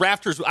 The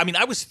rafters. I mean,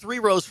 I was 3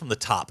 rows from the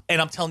top,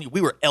 and I'm telling you,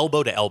 we were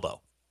elbow to elbow.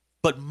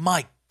 But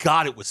my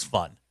God, it was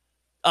fun.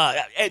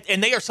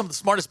 And they are some of the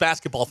smartest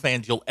basketball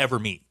fans you'll ever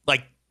meet.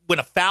 Like when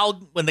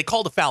they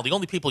called a foul, the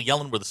only people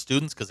yelling were the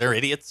students because they're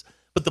idiots.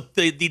 But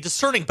the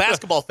discerning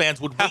basketball fans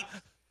would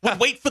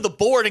wait for the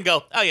board and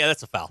go, "Oh yeah,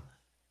 that's a foul."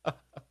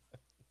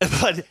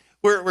 But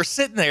we're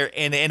sitting there,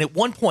 and at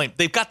one point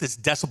they've got this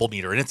decibel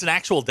meter, and it's an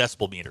actual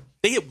decibel meter.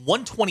 They hit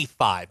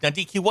 125. Now,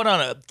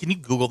 DQ, can you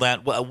Google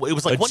that? It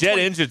was like a jet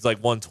engine's like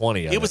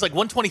 120. It was like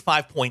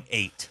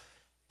 125.8.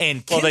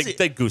 And Kinsey,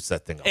 they goosed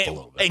that thing up a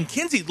little bit. And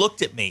Kinsey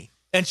looked at me,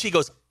 and she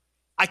goes,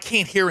 "I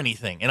can't hear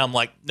anything." And I'm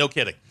like, "No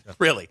kidding,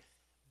 really."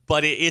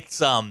 But it's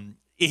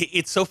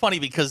so funny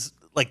because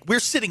like we're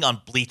sitting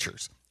on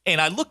bleachers,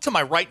 and I look to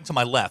my right and to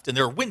my left, and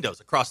there are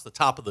windows across the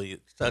top of the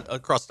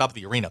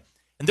arena.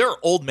 And there are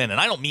old men, and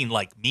I don't mean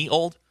like me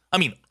old. I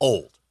mean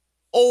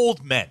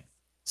old men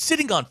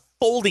sitting on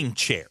folding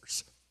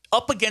chairs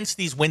up against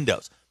these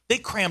windows. They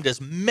crammed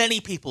as many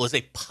people as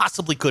they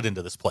possibly could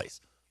into this place.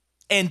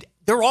 And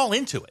they're all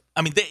into it.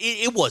 I mean,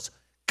 it was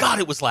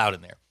loud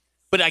in there.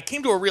 But I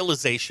came to a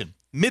realization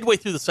midway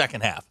through the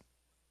second half.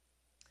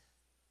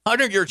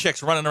 Hunter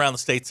Yurchek's running around the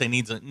state saying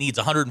needs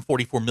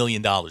 $144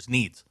 million.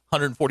 Needs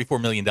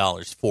 $144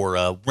 million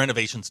for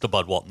renovations to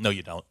Bud Walton. No,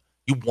 you don't.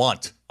 You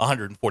want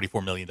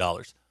 $144 million.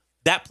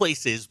 That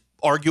place is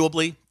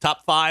arguably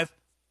top 5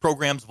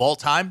 programs of all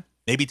time,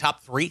 maybe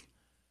top 3.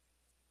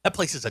 That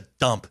place is a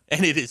dump,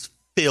 and it is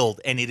filled,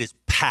 and it is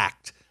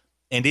packed,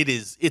 and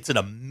it's an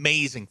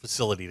amazing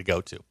facility to go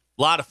to.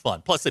 A lot of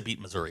fun. Plus, they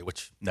beat Missouri,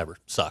 which never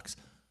sucks.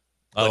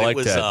 But I like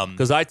that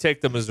because I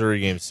take the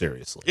Missouri game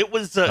seriously.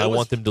 I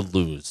want them to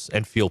lose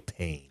and feel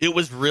pain. It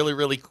was really,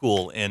 really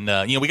cool, and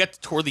we got to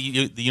tour the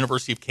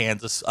University of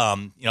Kansas.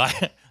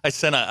 I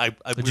sent a.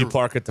 Did you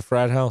park at the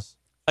frat house?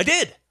 I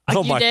did.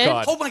 Oh my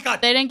God! Oh my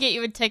God! They didn't get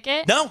you a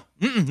ticket? No,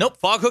 nope.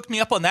 Fogg hooked me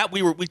up on that.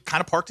 We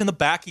kind of parked in the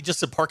back. He just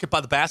said park it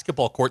by the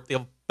basketball court. They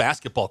have a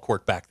basketball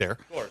court back there.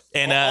 Of course.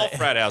 And all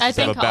frat houses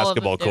have a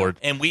basketball court.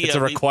 And it's a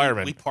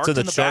requirement. We parked in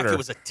the back. It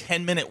was a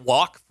 10-minute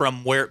walk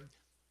from where.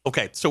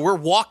 Okay, so we're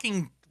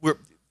walking.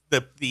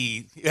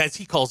 The as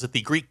he calls it, the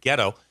Greek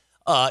ghetto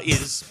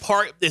is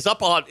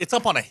up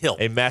on a hill.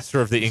 A master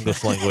of the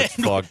English language.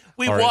 Fogg.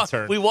 We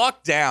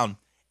walk down,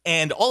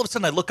 and all of a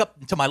sudden I look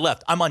up to my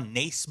left. I'm on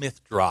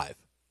Naismith Drive.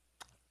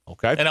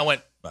 Okay, and I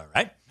went, all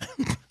right,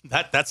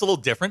 that's a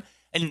little different.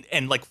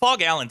 And like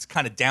Fog Allen's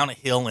kind of down a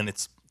hill, and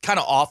it's kind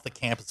of off the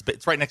campus.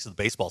 It's right next to the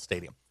baseball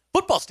stadium.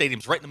 Football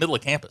stadium's right in the middle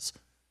of campus.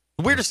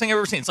 The weirdest thing I've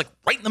ever seen. It's like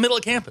right in the middle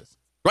of campus.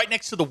 Right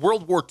next to the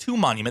World War II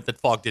monument that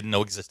Fogg didn't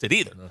know existed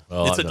either.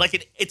 It's a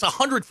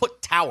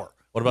 100-foot tower.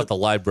 What about the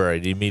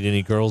library? Did you meet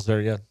any girls there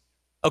yet?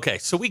 Okay,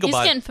 so we go He's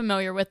by. getting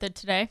familiar with it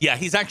today. Yeah,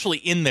 he's actually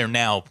in there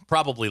now,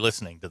 probably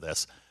listening to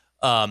this.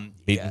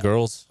 Meeting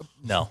girls?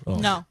 No.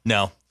 No.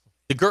 No.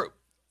 The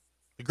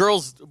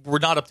girls were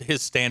not up to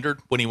his standard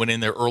when he went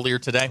in there earlier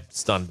today.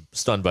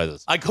 Stunned by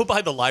this. I go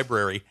by the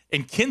library,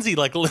 and Kinsey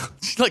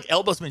she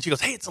elbows me, and she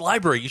goes, "Hey, it's a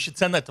library. You should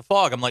send that to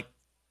Fogg." I'm like,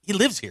 he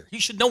lives here. He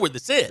should know where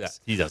this is. Yeah,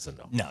 he doesn't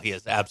know. No, he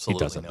has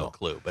absolutely no know.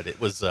 clue. But it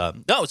was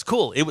it's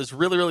cool. It was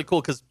really, really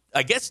cool because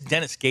I guess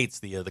Dennis Gates,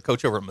 the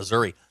coach over at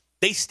Missouri,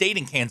 they stayed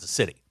in Kansas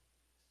City,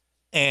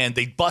 and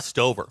they bussed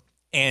over.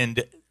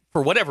 And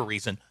for whatever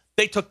reason,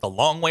 they took the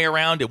long way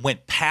around and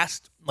went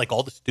past like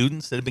all the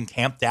students that had been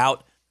camped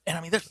out. And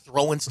I mean, they're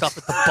throwing stuff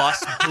at the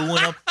bus, booing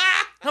them.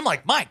 And I'm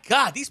like, my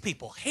God, these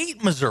people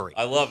hate Missouri.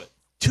 I love it.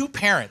 Two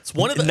parents.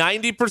 One of the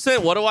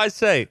 90%. What do I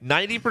say?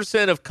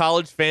 90% of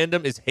college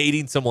fandom is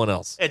hating someone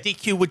else. At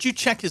DQ, would you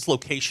check his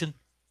location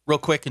real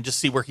quick and just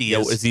see where he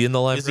is? Is he in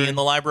the library? Is he in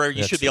the library?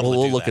 You should be able to do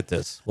We'll that. look at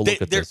this. We'll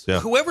look at this.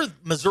 Yeah. Whoever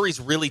Missouri's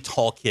really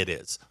tall kid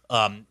is,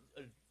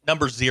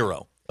 number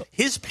 0,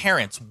 his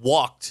parents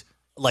walked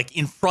like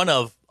in front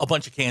of a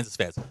bunch of Kansas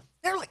fans.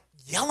 They're like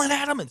yelling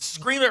at him and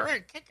screaming,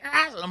 "Hey, kick your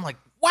ass!" And I'm like,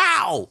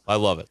 wow, I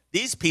love it.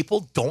 These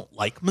people don't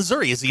like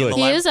Missouri. Is he in the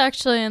He library? is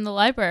actually in the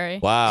library.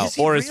 Wow. Is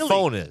he Or his really?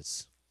 phone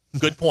is.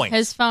 Good point.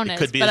 His phone It is,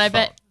 could be but his I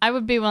bet phone. I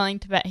would be willing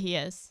to bet he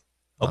is.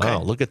 Okay.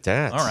 Wow, look at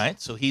that. All right,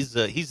 so he's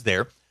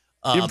there.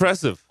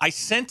 Impressive. I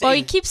sent. Well,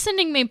 he keeps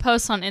sending me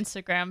posts on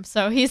Instagram,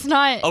 so he's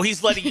not. Oh,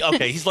 he's letting.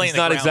 Okay, he's laying. He's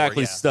the not groundwork,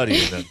 exactly yeah.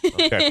 studying then.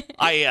 Okay.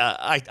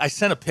 I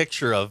sent a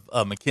picture of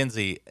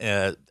McKenzie.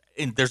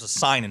 There's a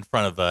sign in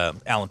front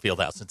of Allen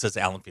Fieldhouse. It says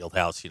Allen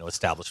Fieldhouse,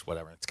 established,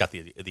 whatever. It's got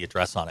the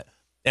address on it.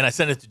 And I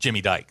sent it to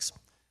Jimmy Dykes.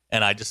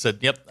 And I just said,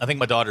 yep, I think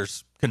my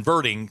daughter's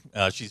converting.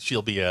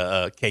 She'll be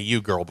a KU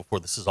girl before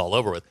this is all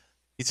over with.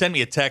 He sent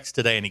me a text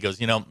today, and he goes,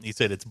 he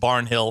said it's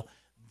Barnhill,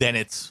 then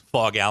it's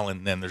Fogg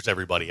Allen, then there's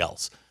everybody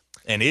else.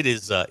 And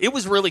it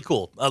was really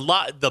cool.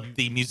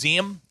 The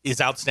museum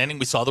is outstanding.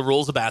 We saw the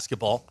rules of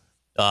basketball.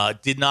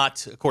 Did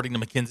not, according to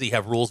McKenzie,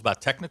 have rules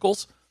about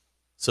technicals.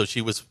 So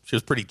she was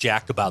pretty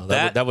jacked about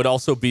that. That would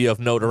also be of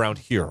note around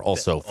here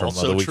also from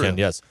Also the weekend.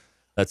 true. Yes,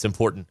 that's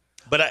important.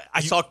 But I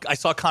saw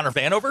Connor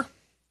Vanover.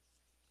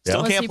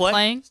 Still Was can't he play.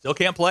 playing? Still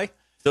can't play.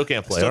 Still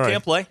can't play. Still All right.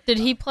 can't play. Did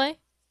he play?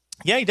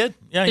 Yeah, he did.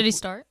 Yeah, Did he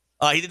start?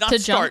 He did not To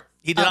start. jump?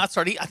 He did not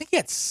start. I think he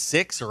had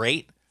 6 or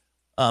 8.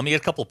 He had a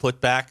couple of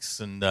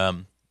putbacks,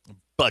 and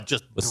but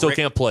still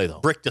can't play though.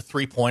 Bricked a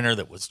 3-pointer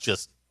that was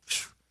just.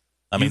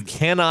 You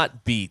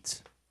cannot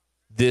beat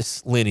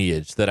this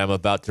lineage that I'm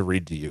about to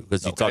read to you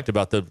because you talked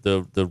about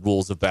the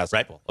rules of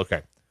basketball. Right.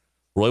 Okay.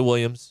 Roy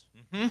Williams,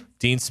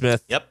 Dean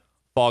Smith, Yep.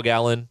 Fogg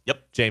Allen,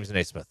 Yep. James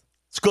Naismith.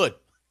 It's good.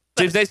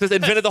 James Naismith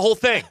invented the whole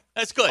thing.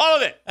 That's good. All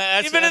of it.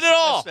 That's, Invented that's- it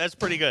all. That's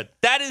pretty good.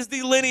 That is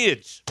the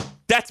lineage.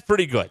 That's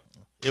pretty good.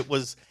 It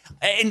was,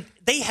 and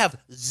they have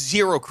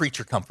 0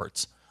 creature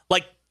comforts.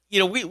 Like,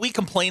 we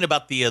complain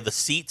about the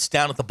seats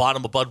down at the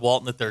bottom of Bud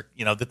Walton that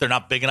they're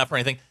not big enough or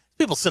anything.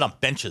 People sit on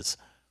benches.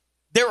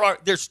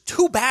 There's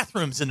 2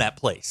 bathrooms in that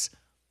place,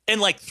 and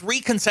like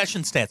 3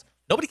 concession stands.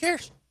 Nobody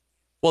cares.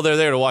 Well, they're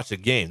there to watch the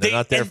game. They're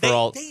not there for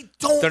all. They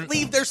don't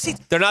leave their seats.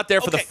 They're not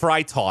there for the Okay.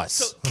 fry toss.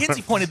 So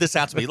Kinsey pointed this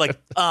out to me. Like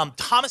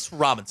Thomas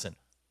Robinson,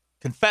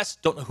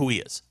 confessed, don't know who he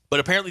is, but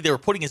apparently they were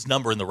putting his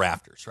number in the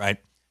rafters, right?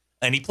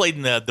 And he played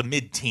in the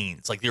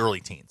mid-teens, like the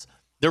early teens.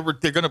 They're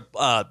gonna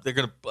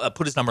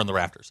put his number in the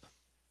rafters.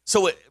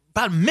 So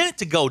about a minute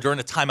to go during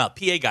a timeout,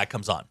 PA guy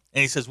comes on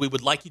and he says, "We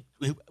would like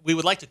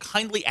to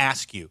kindly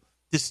ask you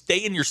to stay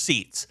in your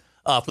seats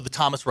for the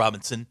Thomas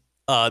Robinson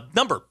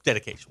number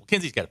dedication." Well,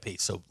 Kinsey's got a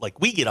piece, so like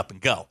we get up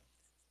and go.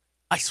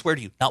 I swear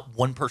to you, not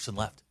one person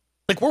left.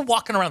 Like we're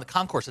walking around the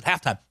concourse at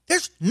halftime.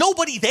 There's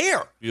nobody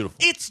there. Beautiful.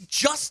 It's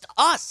just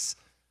us.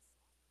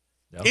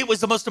 Yep. It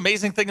was the most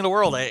amazing thing in the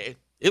world.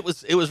 It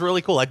was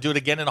really cool. I'd do it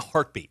again in a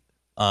heartbeat.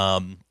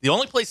 The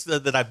only place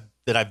that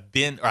I've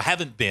been or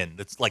haven't been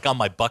that's like on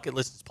my bucket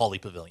list is Pauley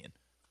Pavilion.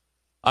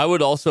 I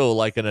would also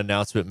like an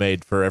announcement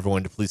made for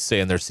everyone to please stay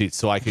in their seats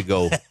so I could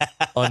go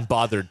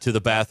unbothered to the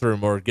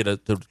bathroom or get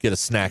a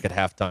snack at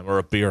halftime or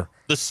a beer.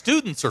 The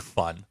students are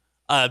fun.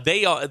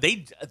 They are,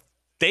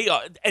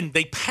 and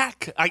they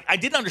pack. I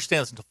didn't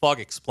understand this until Fogg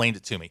explained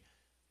it to me.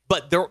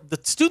 But the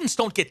students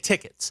don't get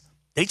tickets.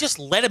 They just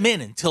let them in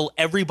until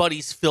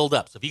everybody's filled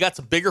up. So if you got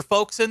some bigger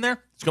folks in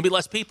there, it's going to be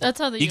less people. That's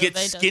how the you get U of A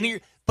does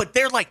skinnier. But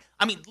they're like,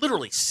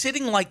 literally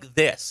sitting like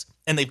this,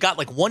 and they've got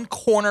like one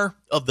corner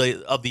of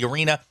the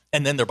arena,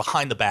 and then they're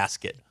behind the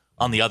basket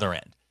on the other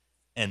end.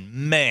 And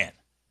man,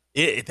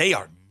 they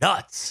are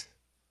nuts.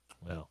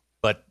 Well,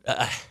 but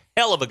a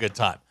hell of a good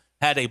time.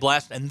 Had a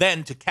blast, and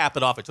then to cap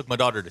it off, I took my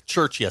daughter to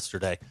church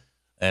yesterday,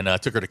 and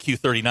took her to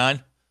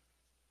Q39,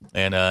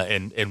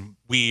 and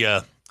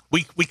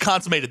we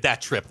consummated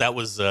that trip. That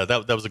was a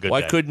good.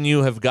 Why day. couldn't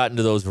you have gotten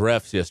to those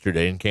refs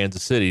yesterday in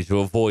Kansas City to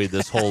avoid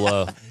this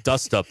whole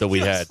dust up that we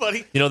had?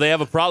 Funny. They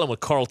have a problem with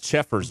Carl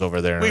Cheffers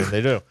over there.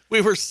 They do.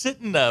 We were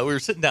sitting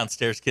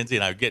downstairs. Kinsey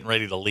and I were getting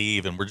ready to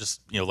leave, and we're just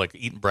like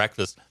eating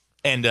breakfast.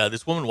 And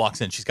this woman walks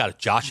in. She's got a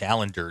Josh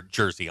Allen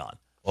jersey on.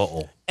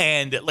 Uh-oh.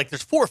 And like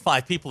there's 4 or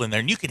 5 people in there,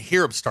 and you can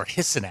hear them start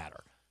hissing at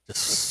her.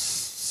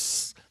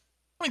 Just,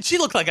 I mean, she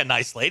looked like a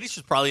nice lady.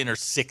 She's probably in her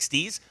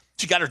 60s.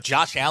 She got her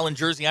Josh Allen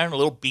jersey on, her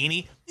little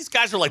beanie. These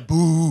guys are like,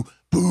 boo,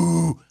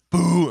 boo,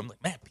 boo. I'm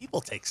like, man,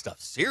 people take stuff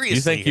seriously.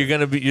 You think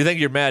you think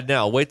you're mad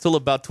now? Wait till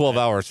about 12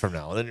 hours from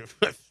now, and then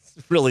you're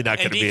really not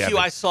going to be happy.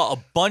 I saw a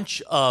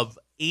bunch of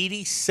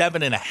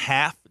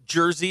 87.5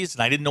 jerseys,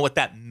 and I didn't know what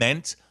that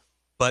meant,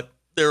 but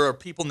there are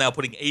people now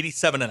putting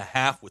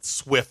 87.5 with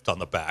Swift on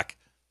the back.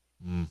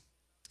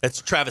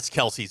 That's Travis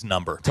Kelce's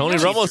number. Tony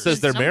Romo says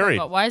they're married.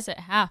 But why is it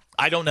half?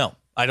 I don't know,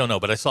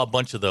 but I saw a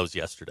bunch of those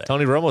yesterday.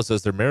 Tony Romo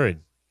says they're married.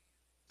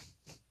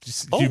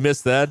 Did you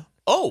miss that?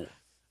 Oh.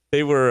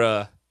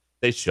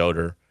 They showed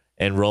her,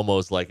 and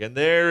Romo's like, and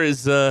there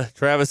is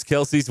Travis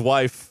Kelce's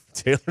wife,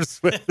 Taylor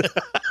Swift.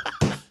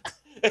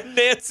 And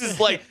Nance is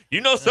like, you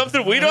know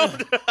something we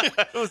don't?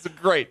 It was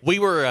great. We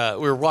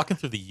were walking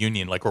through the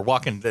Union, like we're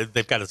walking.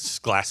 They've got a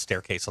glass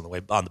staircase on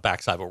the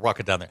backside, but we're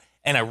walking down there,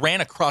 and I ran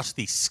across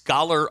the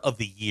Scholar of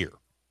the Year,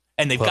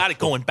 and they've got it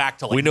going back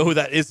to like. We know who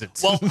that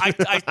isn't. Well,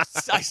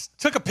 I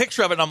took a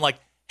picture of it, and I'm like,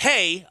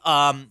 hey,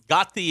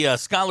 got the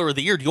Scholar of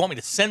the Year. Do you want me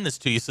to send this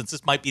to you since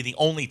this might be the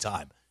only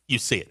time you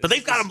see it? But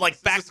they've got them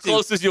like back as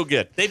close as you'll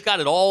get. They've got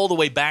it all the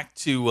way back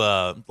to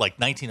like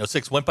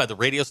 1906. Went by the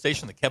radio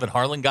station that Kevin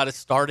Harlan got his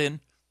start in.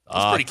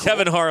 Pretty cool.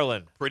 Kevin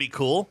Harlan. Pretty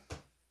cool.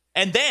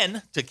 And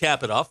then, to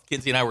cap it off,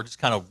 Kinsey and I were just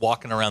kind of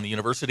walking around the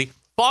university.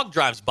 Fog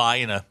drives by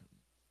in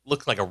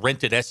looks like a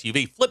rented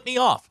SUV, flipped me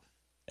off,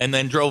 and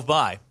then drove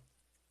by.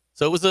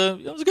 So it was a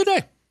good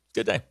day.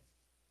 Good day.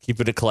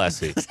 Keeping it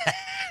classy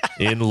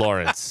in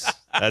Lawrence.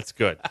 That's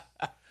good.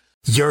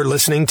 You're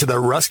listening to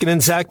the Ruscin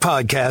and Zach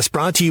podcast,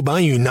 brought to you by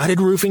United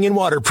Roofing and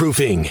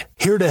Waterproofing.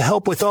 Here to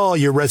help with all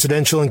your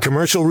residential and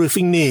commercial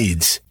roofing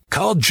needs.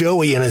 Call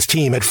Joey and his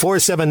team at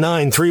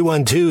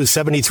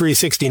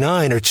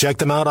 479-312-7369 or check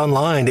them out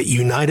online at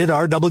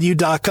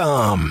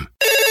unitedrw.com.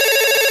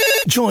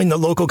 Join the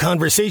local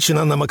conversation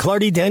on the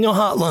McClarty Daniel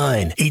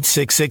hotline,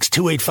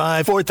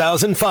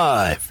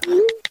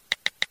 866-285-4005.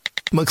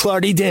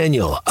 McClarty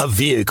Daniel, a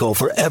vehicle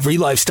for every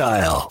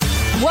lifestyle.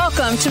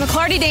 Welcome to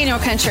McClarty Daniel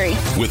Country.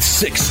 With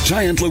 6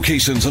 giant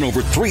locations and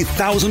over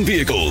 3,000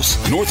 vehicles,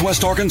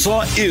 Northwest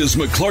Arkansas is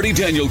McClarty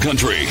Daniel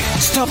Country.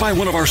 Stop by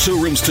one of our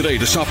showrooms today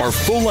to shop our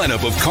full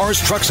lineup of cars,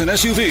 trucks, and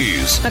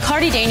SUVs.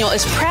 McClarty Daniel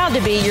is proud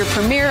to be your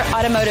premier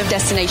automotive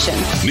destination.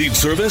 Need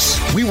service?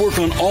 We work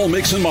on all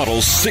makes and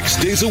models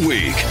 6 days a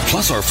week.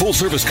 Plus, our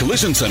full-service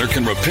collision center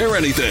can repair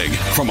anything,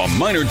 from a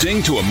minor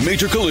ding to a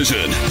major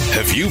collision.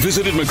 Have you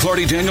visited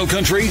McClarty Daniel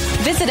Country?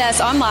 Visit us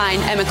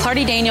online at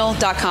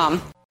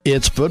McClartyDaniel.com.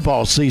 It's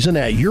football season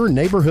at your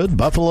neighborhood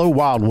Buffalo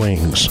Wild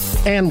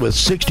Wings. And with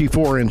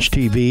 64-inch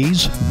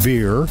TVs,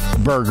 beer,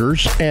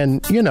 burgers,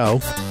 and,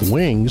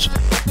 wings,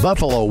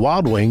 Buffalo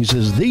Wild Wings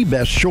is the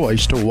best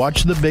choice to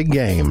watch the big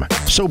game.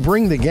 So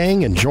bring the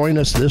gang and join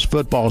us this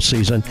football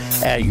season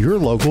at your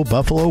local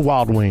Buffalo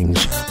Wild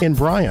Wings in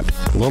Bryant,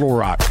 Little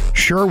Rock,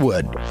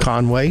 Sherwood,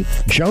 Conway,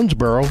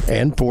 Jonesboro,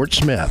 and Fort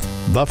Smith.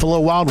 Buffalo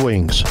Wild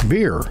Wings,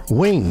 beer,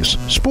 wings,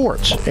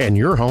 sports, and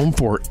your home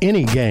for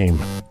any game.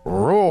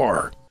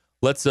 Roar!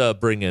 Let's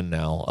bring in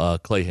now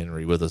Clay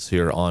Henry with us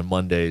here on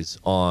Mondays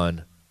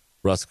on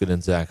Ruscin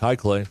and Zach. Hi,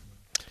 Clay.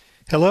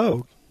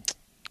 Hello.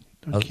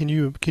 Can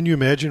you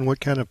imagine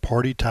what kind of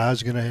party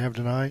Ty's going to have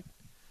tonight?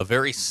 A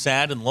very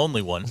sad and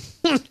lonely one.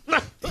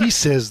 He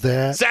says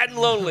that. Sad and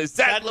lonely.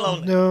 Sad and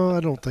lonely. No, I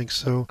don't think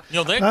so. You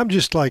don't think? I'm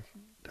just like,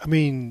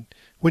 when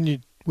you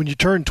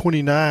turn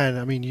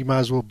 29, you might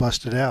as well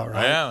bust it out,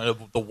 right? Yeah,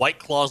 the White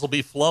Claws will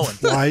be flowing.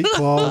 White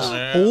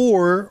Claws,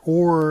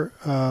 or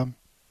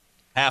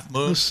Half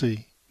Moon. Let's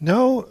see.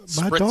 No,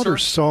 my Spritzer? daughter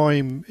saw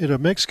him at a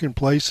Mexican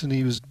place, and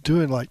he was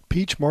doing like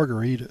peach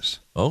margaritas.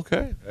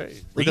 Okay,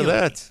 hey, look Really? at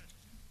that.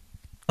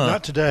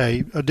 Not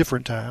today, a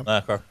different time.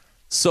 Okay.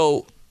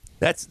 So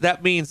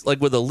that means, like,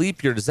 with a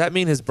leap year, does that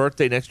mean his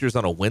birthday next year is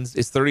on a Wednesday?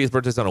 His 30th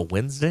birthday is on a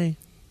Wednesday?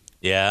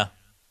 Yeah.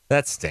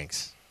 That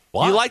stinks.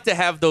 Why? You like to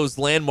have those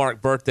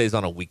landmark birthdays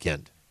on a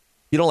weekend.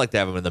 You don't like to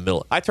have them in the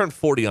middle. I turned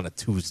 40 on a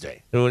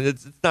Tuesday.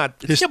 It's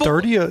not. Is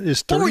 30 a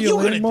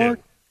landmark?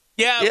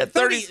 Yeah,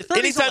 30.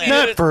 Anytime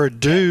Not for a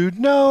dude.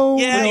 No.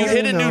 Yeah, no, you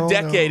hit a no, new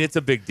decade, no. it's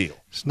a big deal.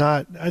 It's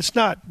not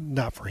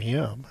for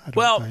him. I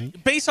don't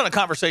think. Based on a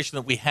conversation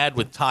that we had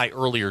with Ty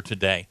earlier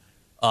today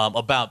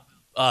about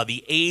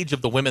the age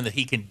of the women that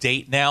he can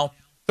date now,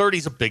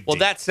 30's a big deal. Well,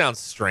 that sounds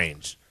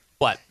strange.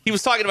 What? He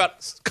was talking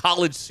about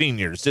college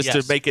seniors, just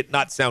to make it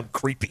not sound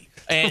creepy.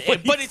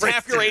 But it's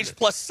half your age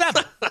plus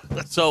 7.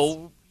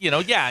 So,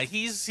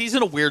 he's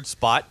in a weird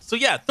spot. So,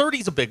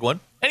 30's a big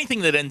one.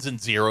 Anything that ends in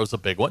 0 is a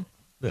big one.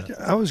 Yeah.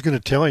 I was going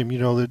to tell him,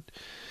 that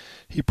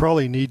he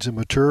probably needs a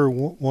mature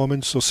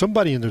woman. So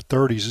somebody in their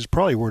 30s is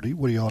probably what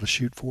he ought to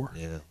shoot for.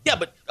 Yeah,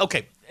 but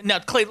okay. Now,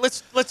 Clay,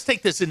 let's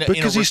take this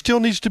because he still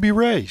needs to be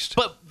raised.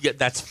 But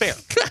that's fair.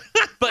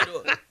 But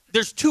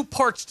there's 2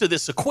 parts to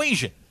this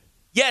equation.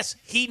 Yes,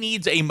 he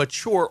needs a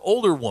mature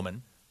older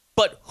woman,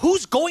 but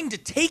who's going to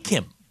take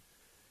him?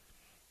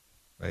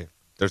 Right.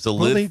 There's a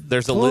lid.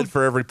 There's a lid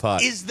for every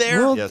pot. Is there?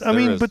 Well, Yes, I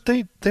mean, is. but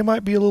they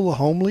might be a little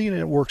homely, and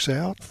it works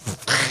out.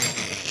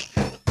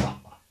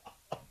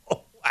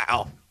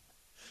 Wow.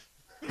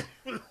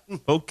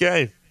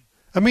 Okay.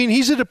 I mean,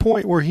 he's at a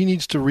point where he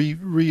needs to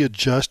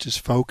readjust his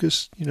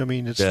focus. You know what I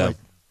mean? It's like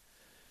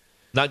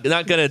not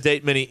going to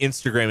date many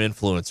Instagram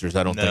influencers,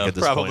 I don't think, at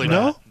this probably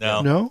point.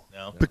 not. No.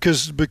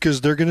 Because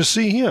they're going to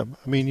see him.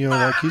 I mean,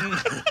 like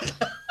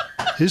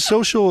his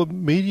social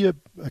media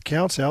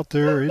accounts out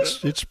there.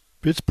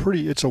 It's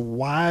pretty. It's a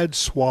wide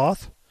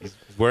swath. He's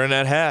wearing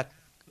that hat.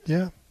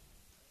 Yeah.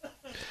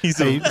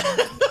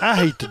 I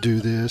hate to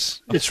do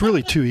this. It's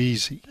really too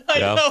easy. I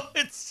know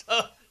it's so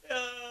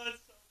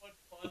much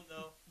fun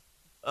though.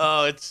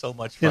 Oh, it's so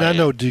much fun. And I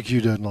know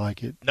DQ doesn't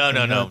like it. No.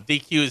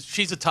 DQ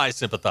she's a Ty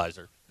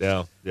sympathizer.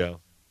 Yeah.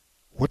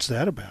 What's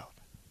that about?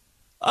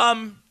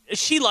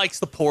 She likes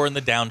the poor and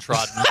the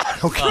downtrodden.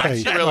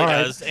 Okay. She really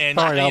does. And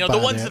the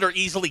ones that are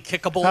easily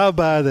kickable. I'll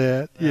buy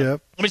that. Yeah.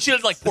 I mean, she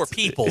doesn't like poor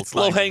people. It's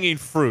low-hanging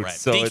fruit. Right.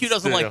 So DQ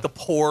doesn't like the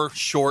poor,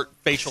 short,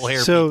 facial hair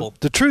so people.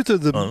 The truth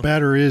of the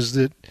matter is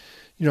that,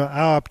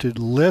 I opted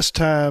less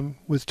time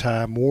with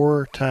Ty,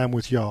 more time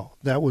with y'all.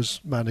 That was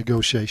my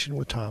negotiation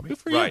with Tommy. Good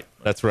for you. Right.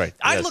 That's right.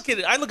 I Yes. look at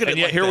it. And Like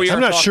yet here this. we are. I'm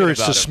not sure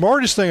it's talking the about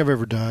smartest thing I've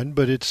ever done,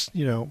 but it's,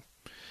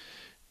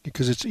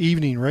 because it's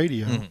evening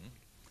radio. Mm-hmm.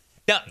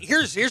 Now,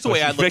 here's the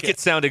way I look make at it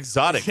sound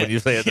exotic when you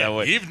say it that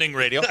way. Evening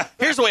radio.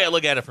 Here's the way I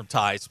look at it from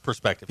Ty's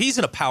perspective. He's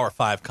in a Power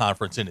 5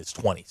 conference in his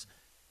 20s.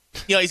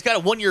 He's got a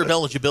 1 year of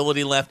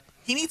eligibility left.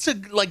 He needs to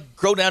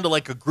grow down to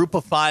a group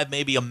of 5,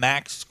 maybe a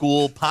max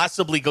school,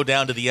 possibly go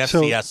down to the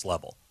FCS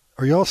level.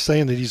 Are y'all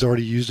saying that he's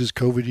already used his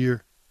COVID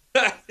year?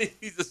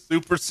 He's a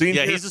super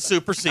senior. Yeah, he's a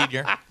super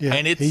senior. Yeah,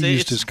 and he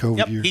used his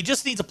COVID year. He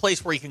just needs a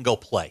place where he can go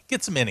play,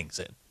 get some innings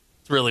in.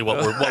 It's really what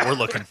we're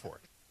looking for.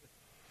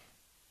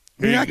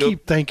 I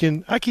keep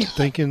thinking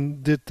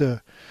that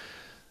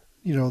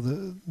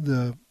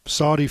the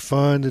Saudi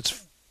fund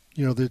that's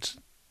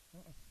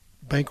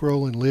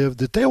bankrolling Live,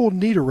 that they will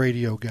need a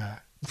radio guy.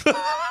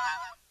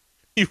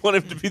 You want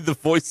him to be the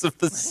voice of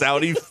the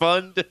Saudi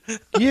fund?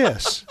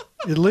 Yes,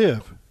 it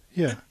Live.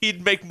 Yeah,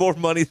 he'd make more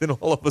money than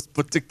all of us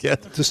put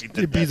together.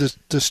 It'd be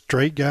the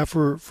straight guy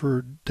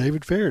for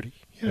David Faraday.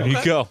 There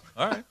you go.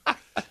 All right.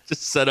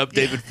 Just set up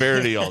David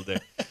Faraday all day.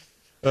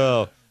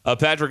 Oh.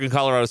 Patrick in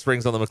Colorado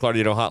Springs on the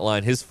McLarty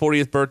hotline. His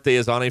 40th birthday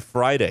is on a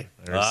Friday.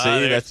 See,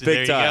 that's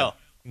big time.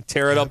 You can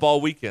tear it up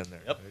all weekend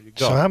there. Yep. There you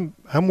go. So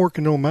I'm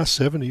working on my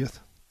 70th.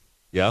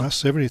 Yeah. My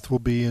 70th will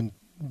be in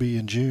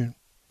June.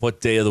 What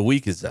day of the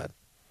week is that?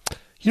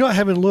 I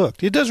haven't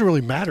looked. It doesn't really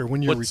matter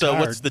when you're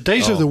retired. What's the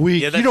days of the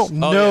week? You don't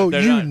know.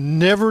 You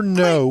never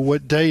know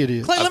what day it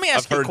is. Clay, let me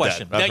ask you a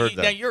question.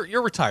 Now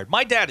you're retired.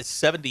 My dad is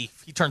 70.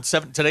 He turned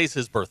 7. Today's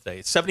his birthday.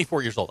 He's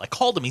 74 years old. I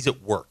called him. He's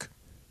at work.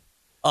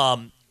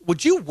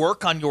 Would you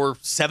work on your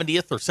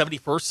 70th or 71st,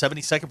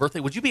 72nd birthday?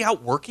 Would you be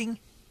out working?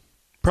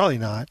 Probably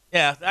not.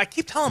 Yeah, I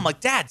keep telling him,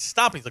 Dad,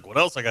 stop. He's like, what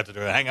else I got to do?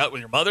 Hang out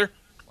with your mother?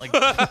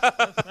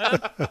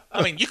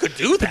 I mean, you could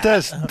do that.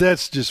 But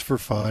that's just for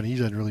fun. He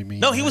doesn't really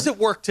mean No, that. he was at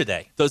work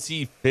today. Does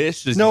he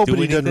fish? Does No, he do but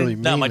he anything? doesn't really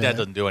mean No, my dad that.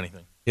 doesn't do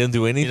anything. He doesn't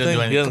do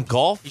anything? He doesn't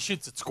golf? He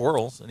shoots at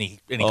squirrels, and he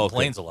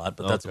complains a lot,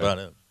 but that's about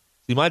it.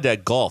 See, my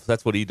dad golf.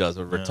 That's what he does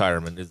in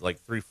retirement. Is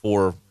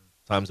 3-4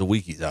 times a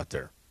week he's out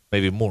there,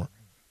 maybe more.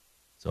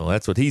 So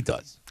that's what he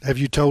does. Have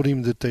you told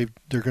him that they're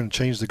going to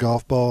change the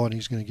golf ball and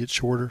he's going to get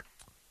shorter?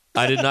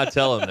 I did not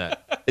tell him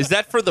that. Is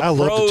that for the I pros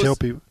love to tell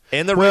people.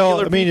 and the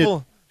regular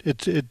people?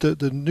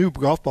 The new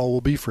golf ball will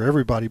be for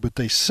everybody, but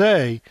they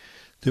say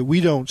that we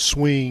don't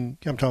swing.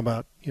 I'm talking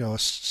about a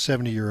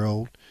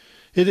 70-year-old.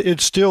 It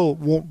still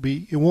won't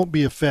be. It won't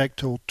be effect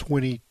till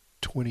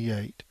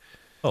 2028.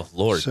 Oh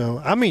Lord!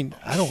 So I mean,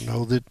 I don't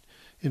know that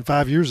in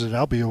 5 years that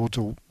I'll be able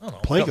to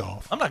play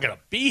golf. I'm not going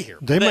to be here.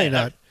 They may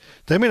not.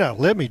 They may not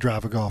let me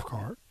drive a golf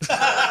cart.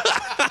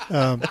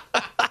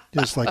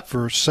 It's like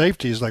for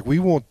safety. It's like we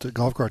want the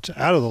golf carts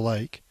out of the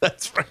lake.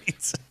 That's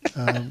right.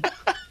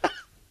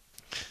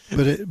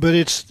 But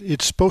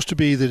it's supposed to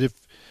be that if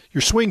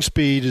your swing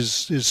speed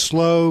is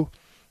slow,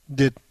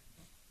 that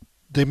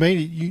they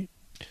may.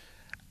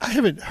 I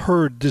haven't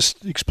heard this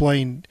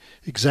explained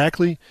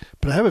exactly,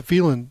 but I have a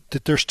feeling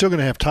that they're still going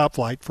to have top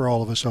flight for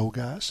all of us old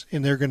guys,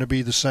 and they're going to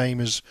be the same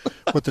as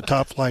what the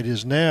top flight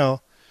is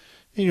now.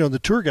 And, the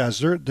tour guys,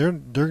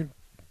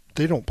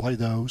 they don't play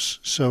those,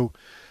 so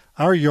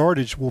our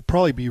yardage will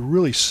probably be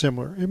really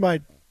similar. It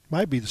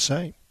might be the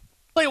same.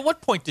 Like, at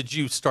what point did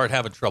you start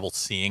having trouble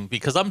seeing?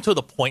 Because I'm to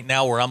the point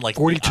now where I'm like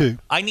 42.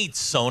 I need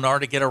sonar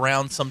to get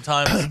around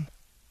sometimes.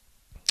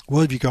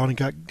 Well, have you gone and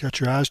got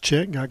your eyes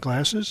checked, got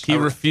glasses? He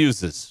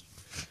refuses.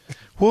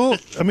 Well,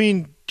 I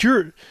mean,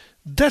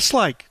 that's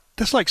like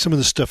some of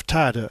the stuff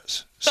Ty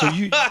does. So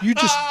you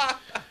just, I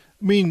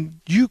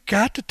mean, you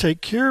got to take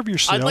care of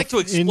yourself I'd like to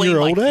explain in your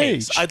my old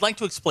case. age. I'd like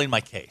to explain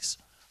my case.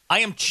 I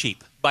am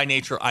cheap by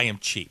nature. I am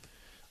cheap.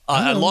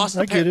 I I lost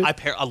get it.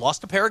 I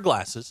lost a pair of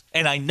glasses,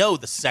 and I know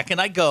the second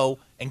I go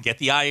and get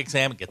the eye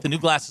exam and get the new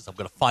glasses, I'm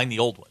going to find the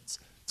old ones.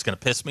 It's going to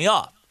piss me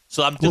off.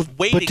 So I'm just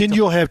waiting. But then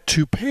you'll have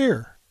two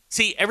pair.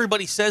 See,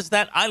 everybody says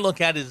that. I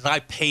look at it as I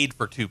paid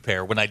for 2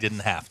 pair when I didn't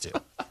have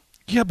to.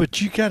 Yeah,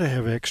 but you got to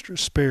have extra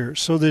spares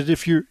so that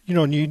if you're,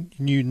 and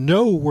you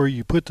know where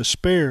you put the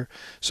spare,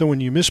 so when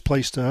you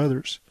misplace the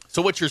others.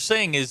 So what you're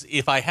saying is,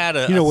 if I had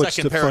a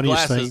second pair of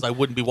glasses, I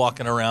wouldn't be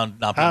walking around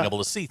not being able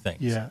to see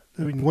things. Yeah,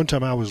 I mean, one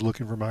time I was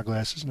looking for my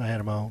glasses and I had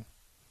them on.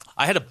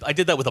 I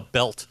did that with a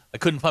belt. I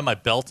couldn't find my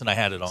belt and I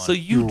had it on. So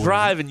you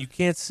drive and you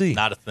can't see.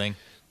 Not a thing.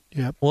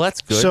 Yeah. Well,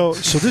 that's good. So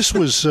this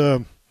was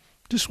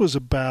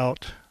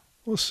about,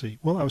 let's see.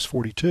 Well, I was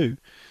 42,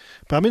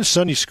 but I'm in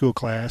Sunday school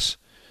class,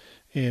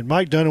 and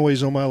Mike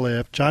Dunaway's on my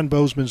left, John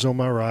Bozeman's on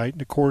my right.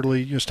 The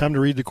quarterly, it's time to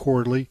read the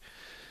quarterly,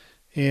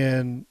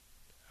 and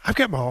I've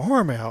got my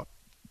arm out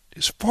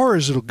as far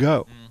as it'll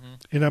go,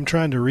 and I'm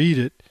trying to read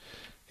it,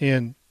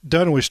 and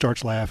Dunaway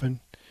starts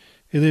laughing,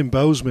 and then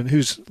Bozeman,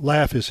 whose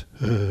laugh is,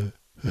 I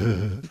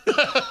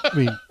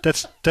mean,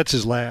 that's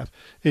his laugh,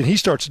 and he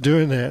starts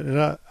doing that,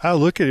 and I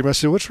look at him, I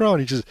said, "What's wrong?"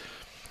 He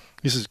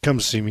says,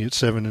 "Come see me at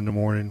 7 a.m.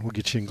 We'll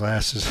get you in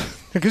glasses,"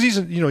 because he's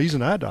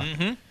an eye doctor.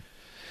 Mm-hmm.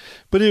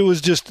 But it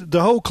was just,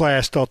 the whole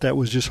class thought that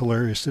was just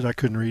hilarious that I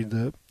couldn't read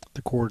the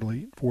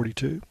quarterly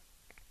 42.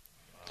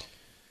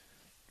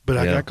 But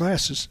I got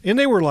glasses, and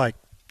they were like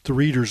the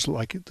readers,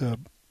 like the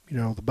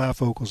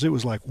bifocals. It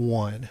was like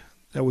one.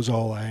 That was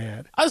all I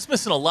had. I was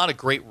missing a lot of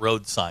great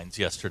road signs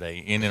yesterday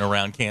in and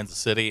around Kansas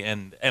City,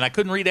 and I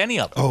couldn't read any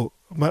of them. Oh,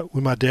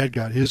 when my dad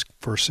got his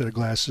first set of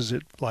glasses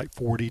at like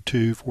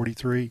 42,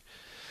 43,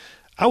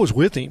 I was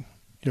with him,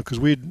 because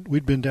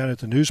we'd been down at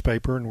the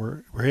newspaper and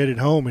we're headed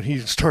home, and he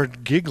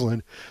started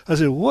giggling. I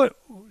said, "What?"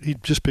 He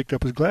just picked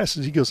up his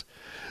glasses. He goes,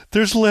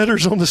 "There's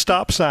letters on the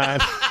stop sign."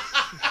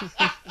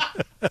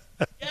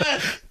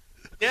 Yes.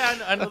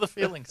 Yeah, I know the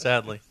feeling,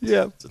 sadly.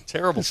 Yeah. It's a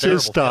terrible, it terrible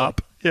says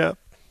stop. feeling. Yeah.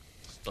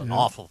 It's an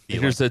awful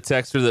feeling. Here's a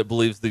texter that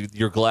believes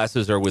your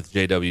glasses are with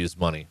JW's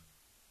money.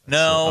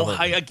 No, on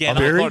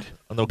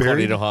the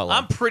Cardino hotline.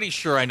 I'm pretty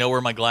sure I know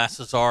where my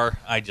glasses are.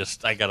 I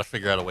got to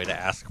figure out a way to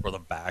ask for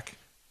them back.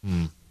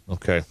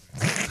 Okay.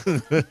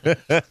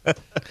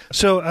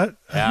 So I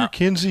hear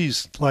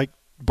Kenzie's like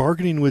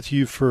bargaining with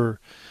you for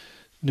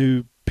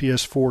new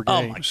PS4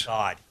 games. Oh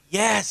my God!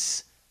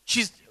 Yes,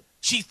 she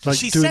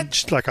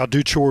said like, I'll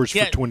do chores for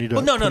 $20.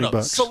 Well, no.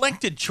 $20.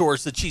 Selected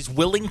chores that she's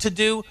willing to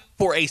do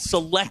for a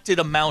selected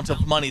amount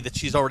of money that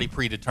she's already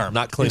predetermined.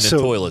 Not cleaning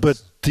toilets.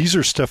 But these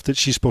are stuff that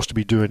she's supposed to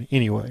be doing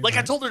anyway. Like, right?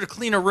 I told her to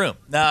clean her room.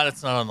 No,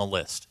 that's not on the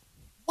list.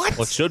 What?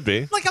 Well, it should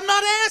be. Like, I'm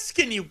not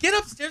asking you. Get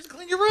upstairs and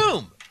clean your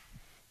room.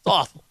 It's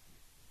awful.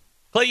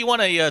 Clay, you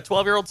want a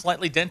 12-year-old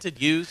slightly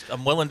dented used?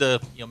 I'm willing to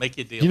make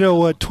you a deal. You know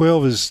what?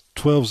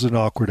 12's an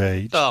awkward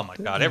age. Oh, my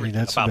God.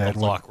 Everything about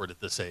them's awkward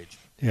at this age.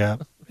 Yeah.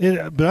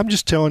 But I'm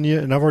just telling you,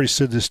 and I've already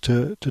said this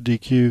to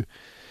DQ,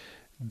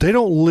 they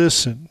don't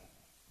listen.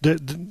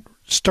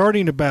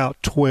 Starting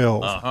about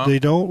 12, they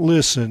don't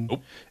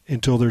listen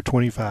until they're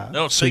 25.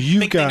 No, so they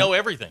think they know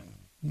everything.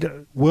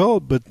 Well,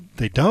 but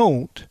they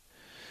don't.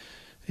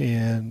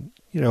 And,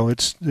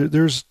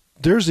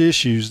 there's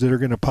issues that are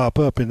going to pop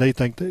up, and they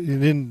think that,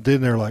 and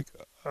then they're like,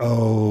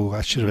 "Oh,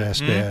 I should have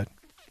asked Dad."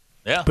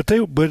 Yeah. But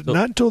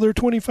not until they're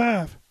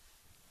 25.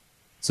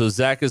 So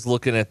Zach is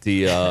looking at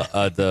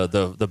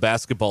the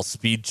basketball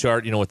speed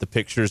chart, with the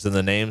pictures and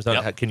the names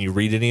on it. Can you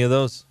read any of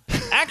those?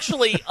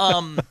 Actually,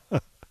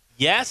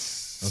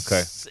 yes.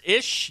 Okay.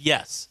 Ish,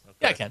 yes. Okay.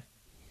 Yeah, I can.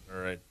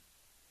 All right.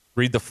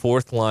 Read the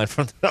fourth line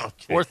from the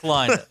fourth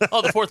line.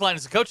 Oh, the fourth line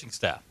is the coaching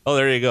staff. Oh,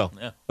 there you go.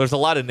 Yeah. There's a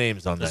lot of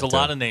names on There's that. There's a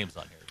lot of names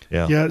on here.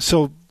 Yeah. Yeah,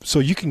 so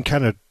you can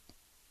kind of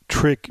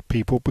trick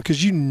people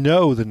because you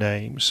know the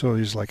names. So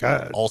he's like,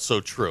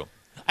 also true.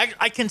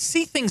 I can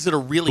see things that are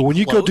really. But when close.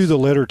 you go do the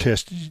letter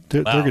test,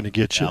 they're going to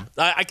get you.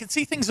 I can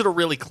see things that are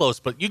really close,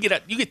 but you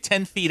get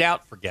 10 feet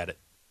out, forget it.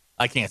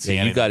 I can't see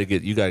anything. You got to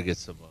get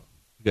some.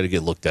 You got to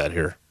get looked at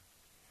here.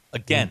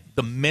 Again,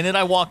 the minute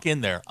I walk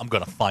in there, I'm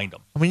going to find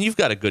them. I mean, you've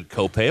got a good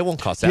copay. It won't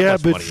cost that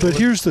much money. Yeah, but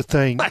here's the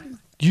thing: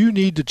 you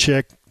need to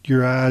check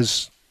your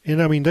eyes.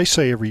 And I mean, they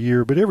say every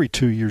year, but every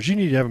 2 years, you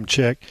need to have them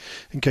checked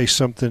in case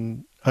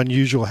something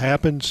unusual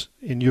happens,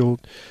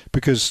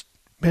 because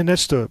man,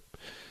 that's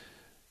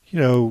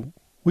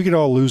we could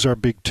all lose our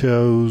big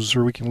toes,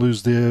 or we can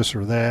lose this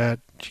or that.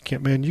 You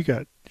can't, man. You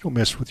don't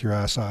mess with your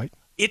eyesight.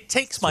 It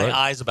takes my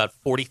eyes about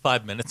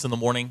 45 minutes in the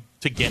morning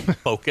to get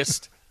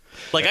focused.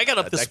 Like I got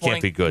up this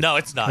morning. That can't be good. No,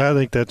 it's not. I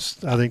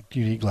think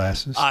you need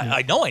glasses.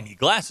 I know I need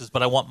glasses,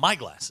 but I want my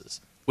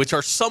glasses, which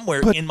are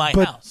somewhere in my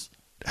house.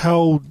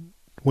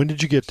 When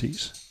did you get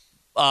these?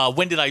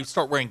 When did I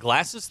start wearing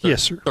glasses?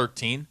 Yes, sir.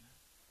 13.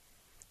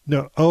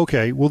 No,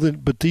 okay. Well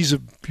then, but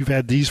you've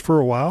had these for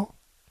a while.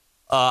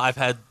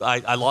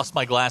 I lost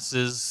my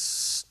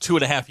glasses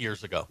 2.5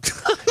 years ago.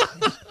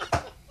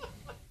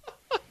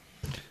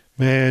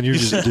 Man, you're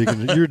just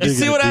digging. You're digging.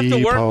 You see what I have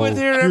to work with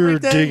here every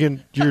day?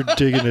 You're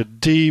digging a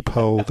deep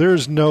hole.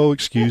 There's no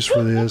excuse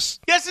for this.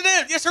 Yes, it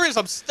is. Yes, there is.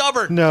 I'm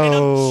stubborn. No, and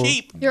I'm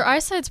cheap. Your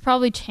eyesight's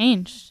probably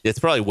changed. It's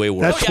probably way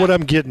worse. That's what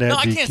I'm getting at. No,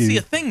 DQ. I can't see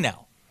a thing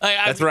now.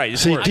 That's right.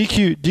 See,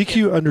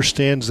 DQ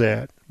understands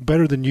that,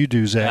 better than you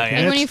do, Zach.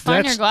 And when you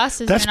find your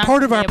glasses, that's you're not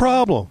part of gonna our be able-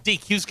 problem.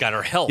 DQ's got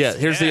her health. Yeah,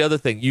 here's the other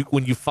thing.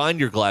 When you find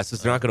your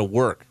glasses, they're not going to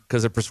work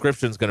because the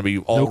prescription's going to be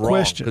all No wrong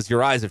question. because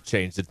your eyes have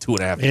changed in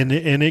 2.5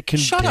 years. And it can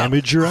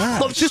damage your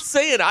eyes. I'm just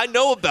saying, I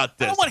know about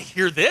this. I don't want to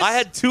hear this. I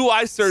had 2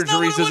 eye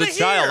surgeries as a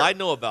child. hear. I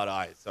know about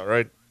eyes, all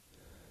right?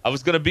 I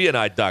was going to be an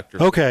eye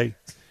doctor. Okay.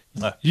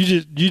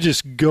 You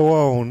just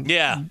go on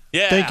Yeah.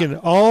 thinking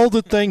all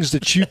the things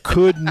that you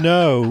could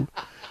know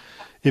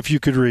if you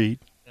could read.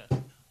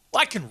 Well,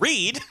 I can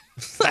read.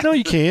 No,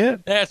 you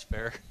can't. That's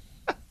fair.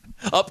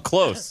 Up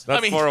close,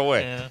 not far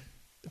away. Yeah.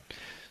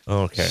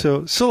 Okay.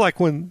 So like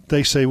when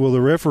they say, well,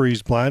 the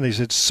referee's blind, they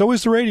said, so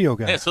is the radio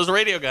guy. Yeah, so's the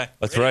radio guy.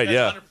 That's Radio right, guy's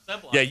yeah.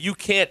 100% blind. Yeah, you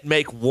can't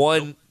make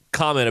one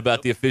comment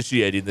about the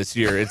officiating this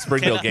year in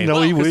Springfield games.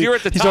 No, because you're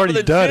at the he's top already of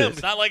the done gym. it.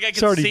 It's not like I He's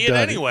can already see it done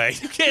it. anyway.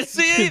 You can't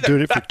see He's either. been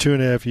doing it for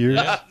 2.5 years.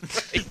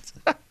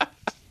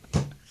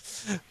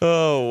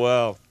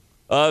 Oh,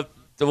 wow.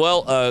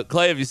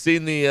 Clay, have you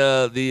seen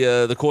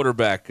the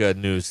quarterback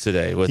news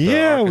today with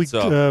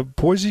Arkansas?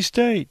 Boise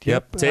State.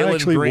 Yep, I Taylon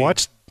actually Green.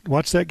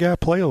 watched that guy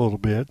play a little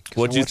bit.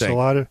 What'd you think? A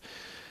lot of.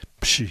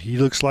 He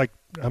looks like.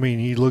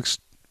 he looks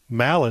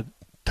Mallet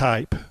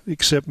type,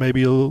 except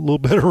maybe a little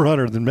better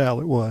runner than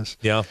Mallet was.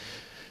 Yeah.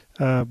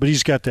 But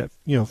he's got that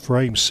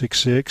frame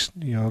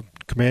 6'6",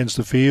 commands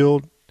the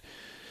field.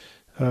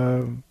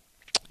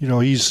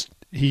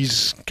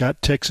 He's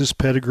got Texas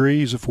pedigree.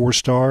 He's a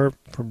 4-star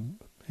from.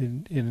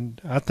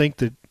 And I think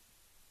that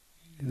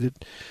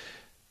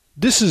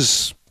this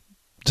is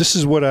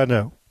what I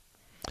know.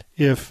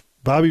 If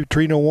Bobby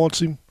Petrino wants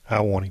him,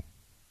 I want him.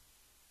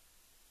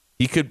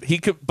 He could.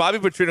 Bobby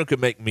Petrino could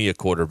make me a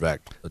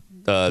quarterback.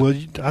 Well,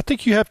 I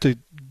think you have to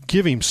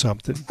give him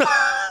something. Well,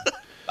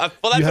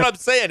 that's what I'm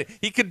saying.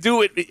 He could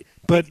do it.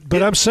 But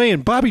I'm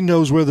saying Bobby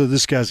knows whether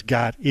this guy's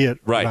got it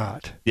or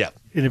not. Yeah.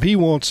 And if he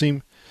wants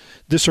him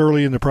this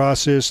early in the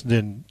process,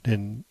 then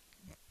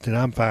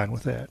I'm fine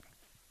with that.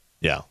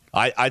 Yeah,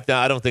 I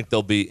don't think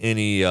there'll be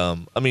any.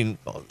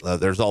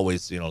 There's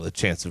always the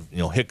chance of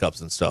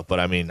hiccups and stuff, but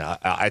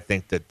I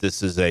think that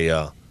this is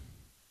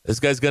this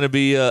guy's going to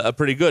be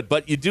pretty good.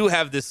 But you do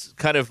have this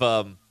kind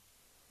of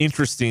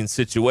interesting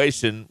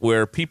situation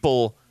where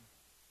people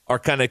are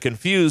kind of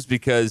confused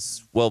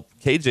because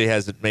KJ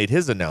hasn't made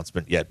his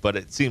announcement yet, but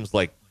it seems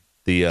like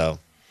the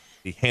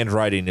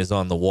handwriting is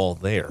on the wall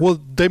there.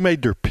 Well, they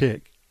made their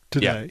pick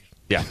today.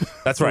 Yeah,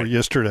 that's right. Or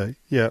yesterday.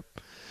 Yep.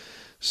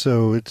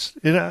 So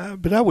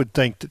but I would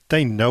think that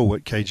they know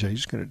what KJ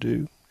is going to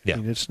do. Yeah.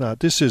 It's not.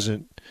 This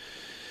isn't.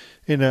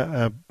 And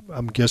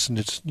I'm guessing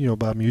it's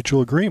by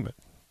mutual agreement.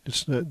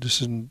 It's not.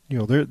 This isn't.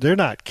 They're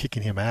not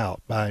kicking him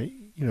out by.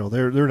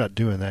 They're not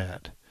doing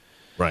that.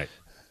 Right.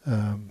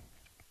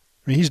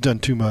 He's done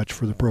too much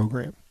for the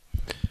program.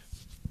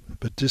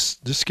 But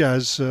this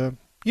guy's and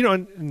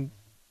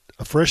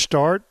a fresh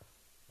start.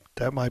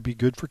 That might be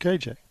good for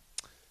KJ.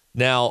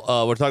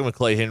 Now, we're talking with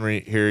Clay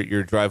Henry here.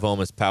 Your drive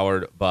home is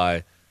powered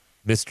by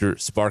Mr.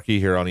 Sparky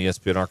here on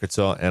ESPN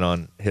Arkansas and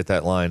on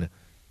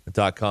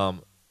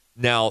hitthatline.com.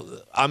 Now,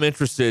 I'm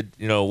interested,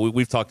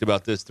 we've talked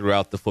about this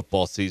throughout the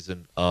football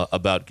season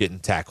about getting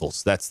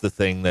tackles. That's the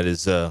thing that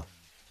is going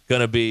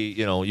to be,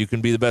 you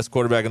can be the best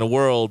quarterback in the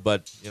world,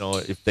 but,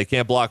 if they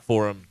can't block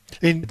for him,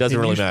 it doesn't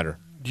really matter.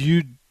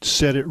 You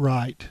said it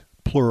right,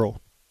 plural.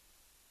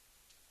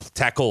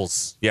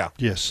 Tackles, yeah.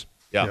 Yes.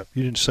 Yeah. Yep.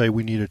 You didn't say